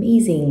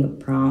amazing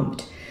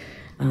prompt,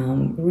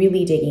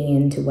 really digging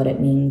into what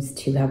it means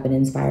to have been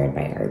inspired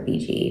by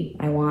RBG.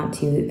 I want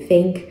to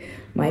thank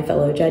my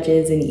fellow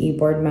judges and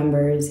e-board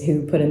members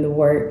who put in the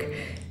work,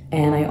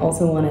 and I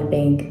also want to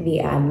thank the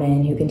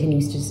admin who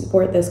continues to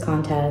support this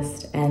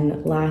contest,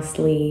 and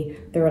lastly,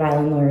 the Rhode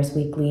Island Lawyers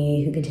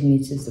Weekly who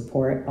continues to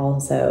support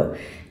also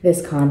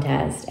this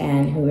contest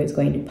and who is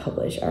going to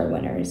publish our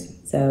winners.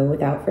 So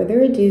without further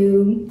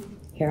ado,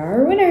 here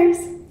are our winners.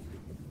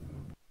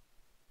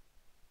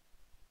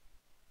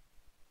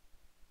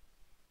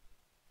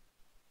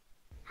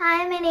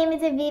 Hi, my name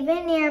is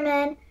Aviva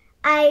Neerman.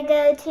 I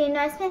go to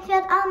North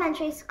Smithfield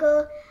Elementary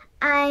School.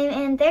 I'm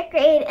in 3rd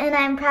grade, and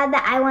I'm proud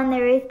that I won the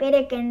Ruth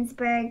Bader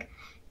Ginsburg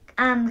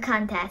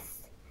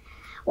contest.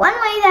 One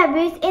way that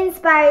Ruth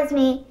inspires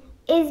me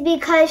is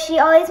because she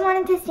always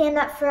wanted to stand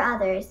up for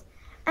others.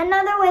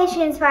 Another way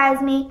she inspires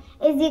me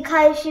is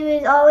because she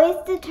was always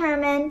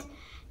determined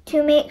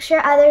to make sure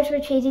others were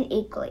treated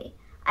equally.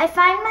 I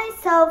find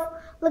myself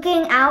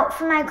looking out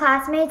for my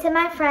classmates and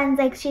my friends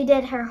like she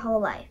did her whole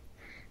life.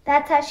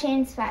 That's how she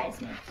inspires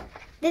me.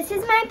 This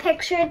is my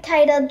picture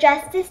titled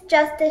 "Justice,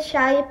 Justice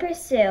Shall You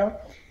Pursue,"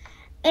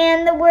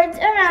 and the words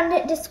around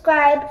it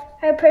describe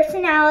her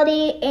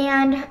personality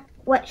and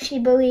what she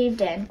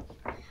believed in,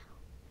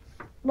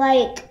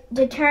 like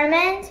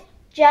determined,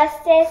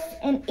 justice,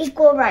 and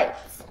equal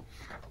rights.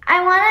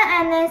 I want to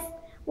end this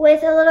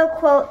with a little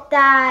quote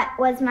that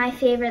was my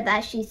favorite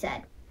that she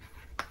said.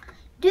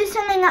 Do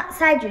something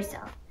outside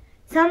yourself,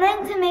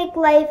 something to make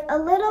life a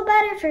little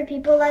better for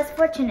people less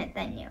fortunate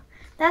than you.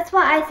 That's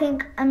what I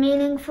think a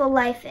meaningful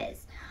life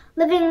is.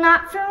 Living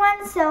not for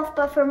oneself,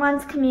 but for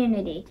one's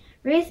community.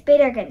 Ruth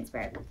Bader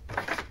Ginsburg.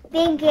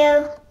 Thank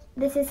you.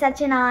 This is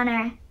such an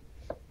honor.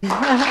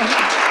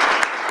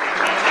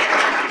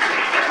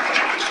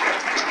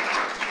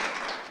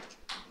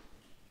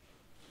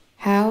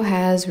 How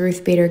has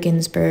Ruth Bader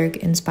Ginsburg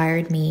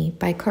inspired me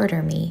by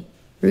Carter Me?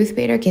 Ruth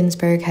Bader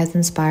Ginsburg has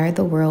inspired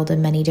the world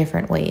in many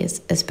different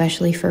ways,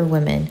 especially for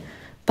women.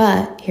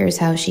 But here's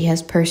how she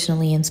has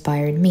personally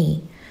inspired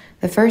me.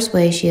 The first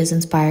way she has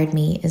inspired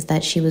me is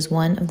that she was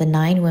one of the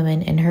 9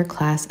 women in her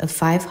class of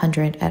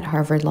 500 at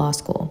Harvard Law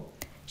School.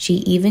 She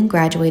even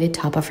graduated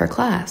top of her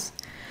class.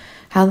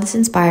 How this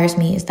inspires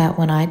me is that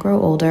when I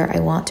grow older, I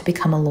want to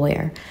become a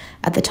lawyer.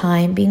 At the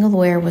time, being a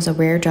lawyer was a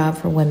rare job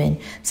for women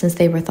since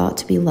they were thought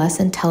to be less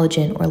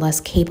intelligent or less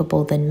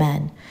capable than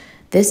men.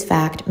 This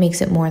fact makes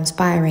it more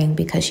inspiring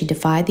because she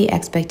defied the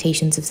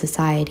expectations of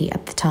society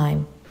at the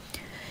time.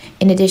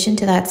 In addition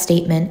to that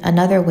statement,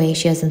 another way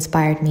she has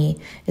inspired me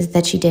is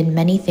that she did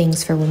many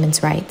things for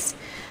women's rights.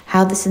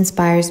 How this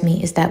inspires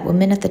me is that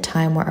women at the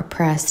time were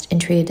oppressed and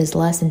treated as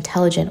less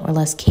intelligent or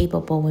less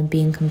capable when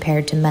being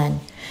compared to men.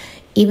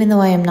 Even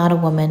though I am not a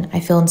woman, I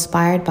feel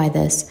inspired by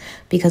this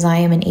because I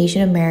am an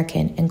Asian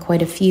American and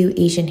quite a few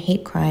Asian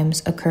hate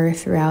crimes occur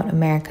throughout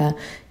America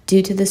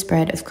due to the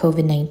spread of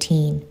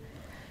COVID-19.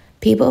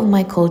 People of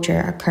my culture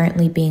are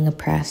currently being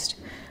oppressed,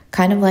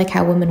 kind of like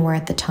how women were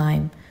at the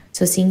time.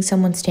 So seeing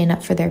someone stand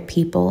up for their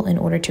people in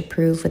order to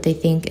prove what they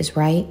think is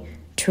right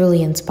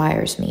truly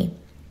inspires me.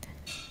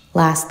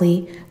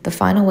 Lastly, the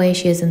final way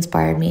she has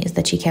inspired me is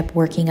that she kept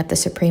working at the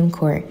Supreme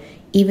Court,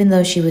 even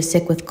though she was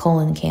sick with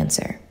colon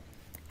cancer.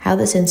 How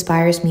this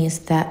inspires me is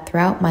that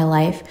throughout my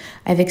life,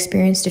 I've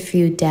experienced a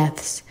few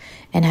deaths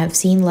and have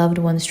seen loved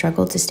ones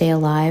struggle to stay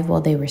alive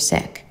while they were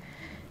sick.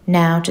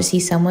 Now, to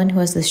see someone who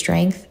has the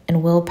strength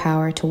and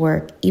willpower to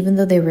work, even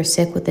though they were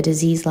sick with a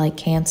disease like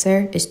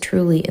cancer, is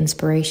truly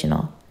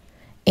inspirational.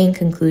 In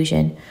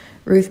conclusion,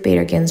 Ruth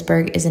Bader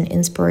Ginsburg is an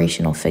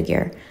inspirational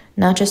figure,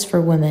 not just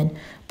for women,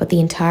 but the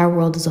entire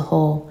world as a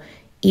whole.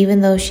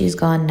 Even though she's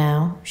gone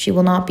now, she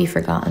will not be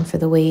forgotten for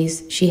the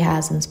ways she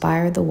has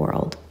inspired the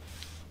world.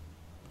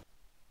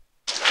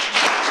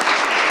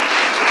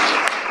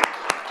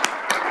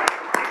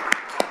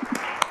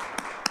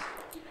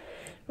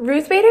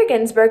 Ruth Bader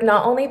Ginsburg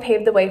not only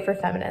paved the way for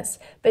feminists,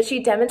 but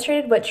she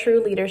demonstrated what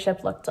true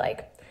leadership looked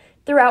like.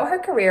 Throughout her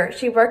career,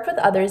 she worked with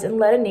others and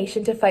led a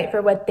nation to fight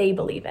for what they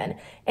believe in,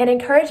 and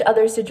encouraged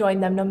others to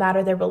join them no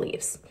matter their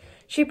beliefs.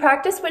 She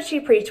practiced what she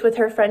preached with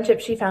her friendship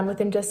she found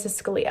within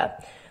Justice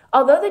Scalia.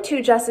 Although the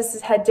two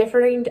justices had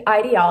differing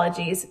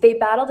ideologies, they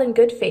battled in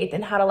good faith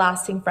and had a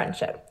lasting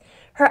friendship.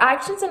 Her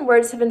actions and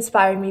words have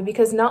inspired me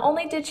because not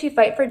only did she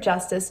fight for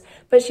justice,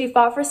 but she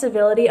fought for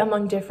civility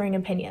among differing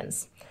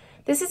opinions.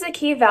 This is a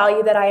key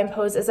value that I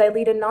impose as I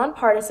lead a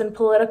nonpartisan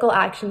political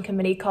action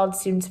committee called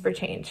Students for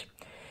Change.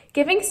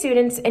 Giving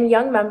students and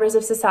young members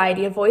of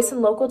society a voice in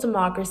local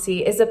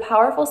democracy is a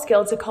powerful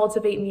skill to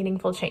cultivate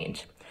meaningful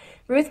change.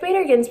 Ruth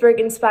Bader Ginsburg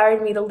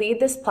inspired me to lead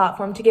this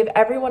platform to give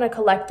everyone a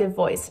collective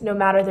voice, no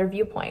matter their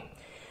viewpoint.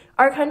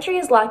 Our country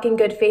is lacking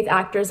good faith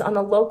actors on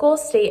the local,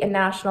 state, and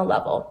national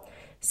level.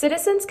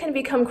 Citizens can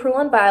become cruel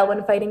and vile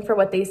when fighting for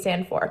what they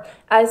stand for,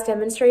 as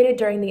demonstrated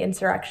during the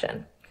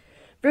insurrection.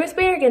 Ruth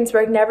Bader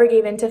Ginsburg never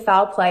gave in to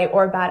foul play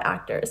or bad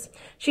actors.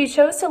 She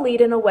chose to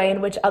lead in a way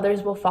in which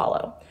others will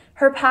follow.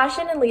 Her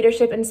passion and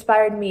leadership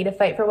inspired me to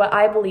fight for what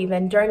I believe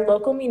in during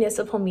local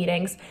municipal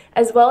meetings,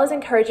 as well as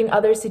encouraging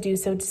others to do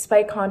so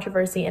despite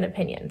controversy and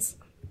opinions.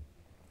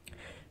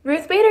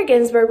 Ruth Bader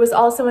Ginsburg was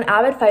also an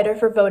avid fighter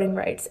for voting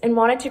rights and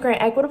wanted to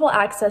grant equitable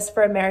access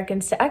for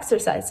Americans to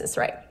exercise this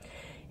right.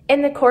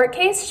 In the court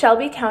case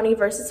Shelby County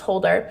versus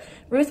Holder,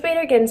 Ruth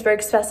Bader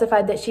Ginsburg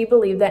specified that she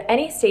believed that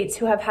any states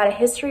who have had a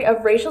history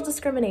of racial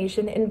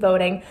discrimination in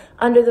voting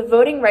under the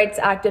Voting Rights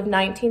Act of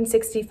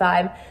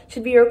 1965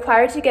 should be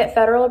required to get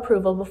federal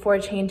approval before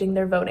changing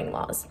their voting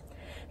laws.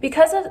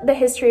 Because of the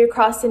history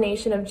across the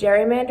nation of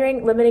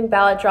gerrymandering, limiting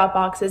ballot drop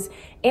boxes,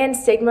 and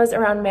stigmas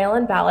around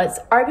mail-in ballots,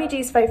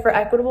 RBG's fight for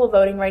equitable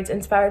voting rights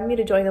inspired me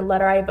to join the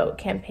Let I Vote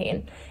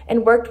campaign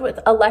and worked with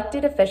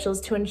elected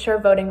officials to ensure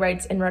voting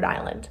rights in Rhode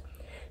Island.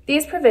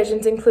 These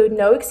provisions include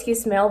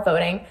no-excuse mail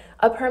voting,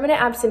 a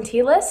permanent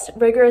absentee list,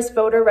 rigorous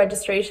voter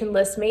registration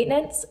list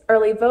maintenance,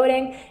 early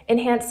voting,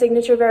 enhanced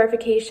signature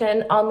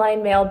verification,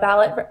 online mail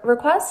ballot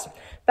requests,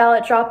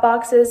 ballot drop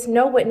boxes,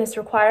 no witness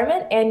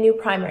requirement, and new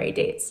primary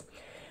dates.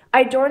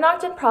 I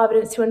door-knocked in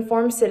Providence to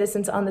inform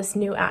citizens on this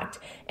new act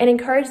and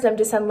encourage them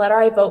to send Let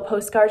I Vote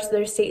postcards to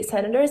their state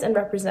senators and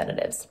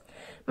representatives.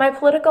 My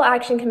political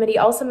action committee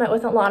also met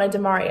with Alana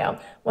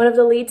DeMario, one of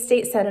the lead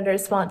state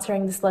senators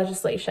sponsoring this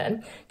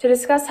legislation, to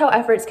discuss how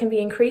efforts can be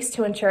increased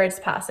to ensure its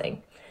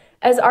passing.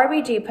 As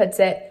RBG puts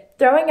it,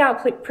 throwing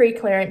out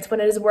pre-clearance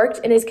when it has worked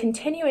and is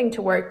continuing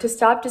to work to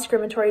stop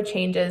discriminatory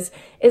changes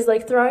is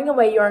like throwing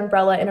away your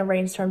umbrella in a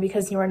rainstorm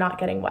because you are not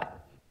getting wet.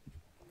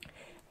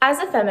 As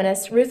a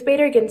feminist, Ruth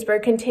Bader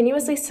Ginsburg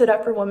continuously stood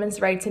up for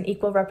women's rights and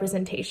equal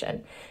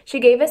representation. She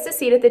gave us a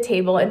seat at the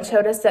table and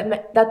showed us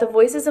that the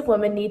voices of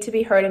women need to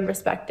be heard and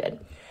respected.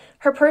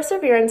 Her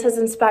perseverance has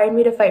inspired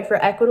me to fight for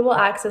equitable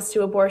access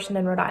to abortion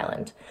in Rhode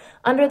Island.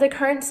 Under the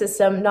current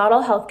system, not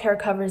all health care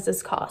covers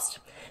this cost.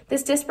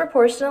 This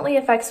disproportionately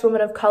affects women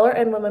of color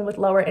and women with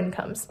lower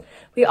incomes.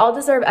 We all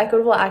deserve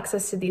equitable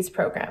access to these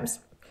programs.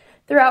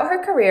 Throughout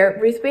her career,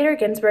 Ruth Bader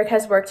Ginsburg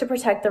has worked to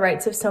protect the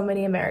rights of so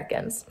many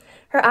Americans.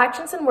 Her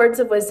actions and words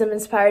of wisdom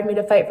inspired me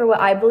to fight for what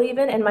I believe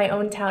in my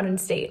own town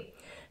and state.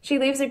 She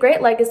leaves a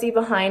great legacy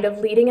behind of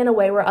leading in a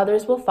way where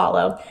others will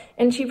follow,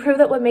 and she proved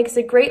that what makes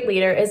a great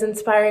leader is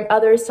inspiring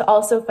others to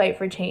also fight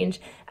for change,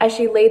 as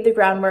she laid the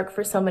groundwork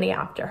for so many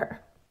after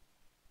her.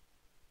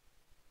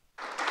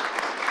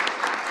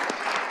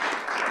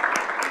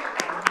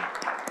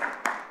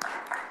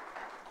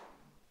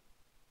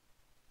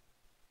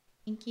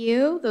 Thank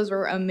you. Those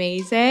were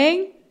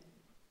amazing.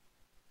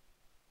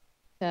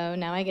 So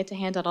now I get to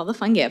hand out all the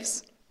fun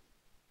gifts.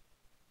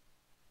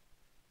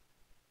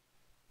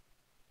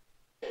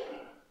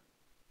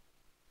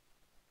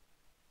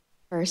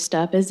 First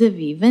up is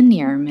Aviva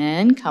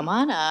Neerman. Come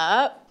on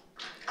up.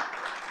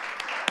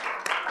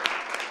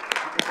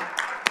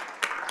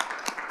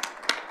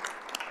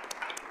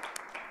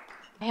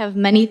 I have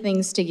many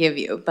things to give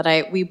you,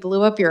 but we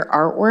blew up your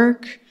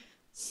artwork,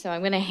 so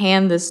I'm going to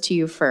hand this to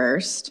you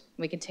first.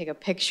 We can take a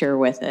picture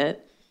with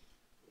it.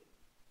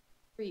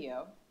 For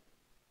you.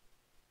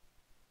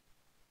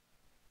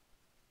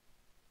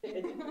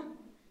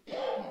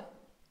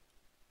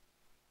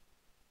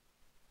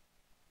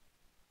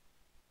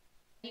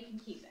 You can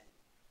keep it.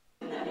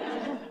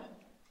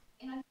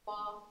 And on the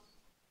wall,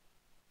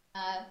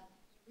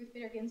 Ruth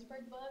Bader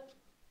Ginsburg book.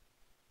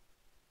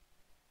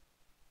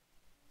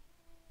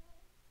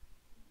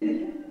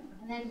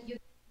 And then you.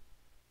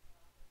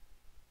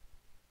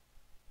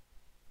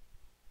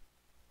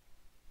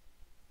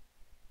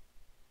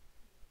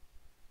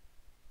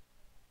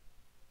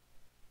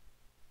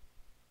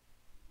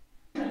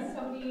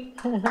 So neat.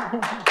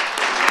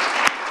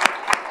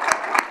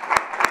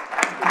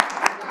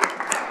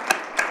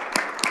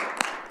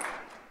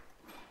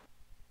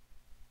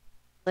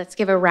 Let's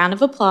give a round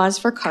of applause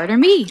for Carter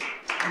Mead.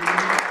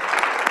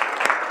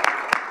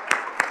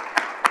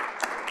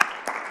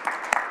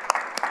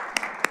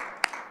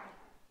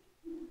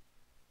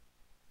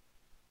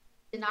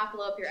 Did not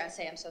blow up your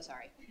essay, I'm so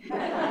sorry. For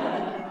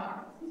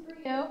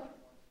you.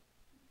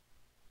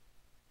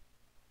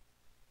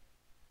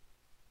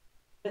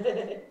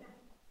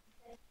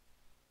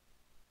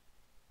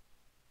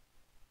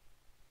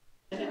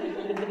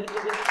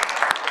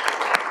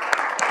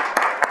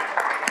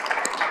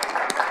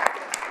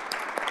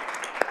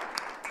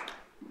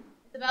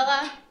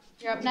 Isabella,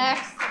 you're up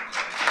next.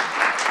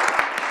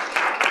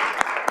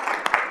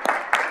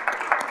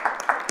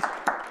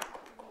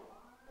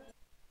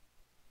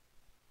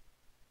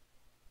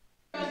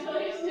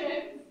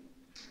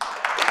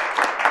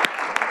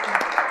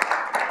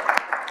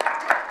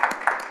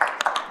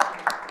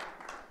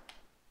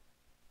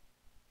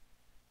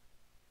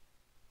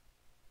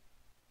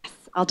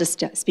 I'll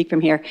just speak from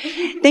here.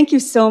 Thank you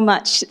so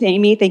much,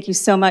 Amy. Thank you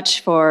so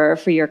much for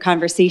your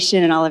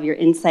conversation and all of your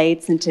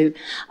insights, and to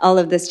all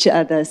of this,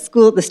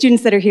 the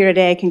students that are here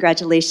today.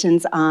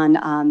 Congratulations on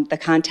the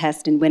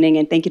contest and winning,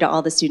 and thank you to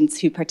all the students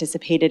who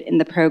participated in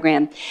the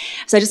program.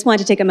 So I just wanted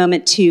to take a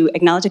moment to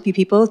acknowledge a few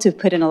people who've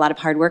put in a lot of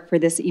hard work for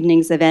this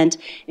evening's event,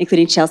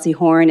 including Chelsea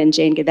Horn and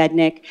Jane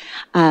Gavednik.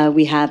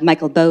 We have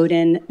Michael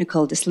Bowden,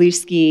 Nicole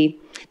Deslewski,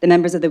 the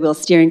members of the WIL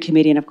Steering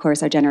Committee, and of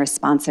course our generous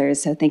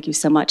sponsors. So thank you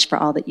so much for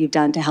all that you've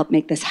done to help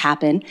make this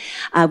happen.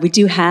 We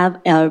do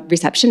have a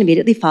reception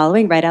immediately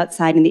following right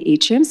outside in the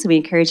atrium, so we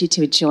encourage you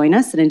to join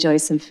us and enjoy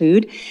some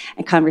food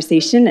and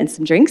conversation and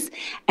some drinks.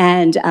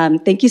 And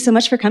thank you so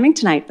much for coming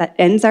tonight. That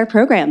ends our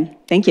program.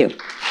 Thank you.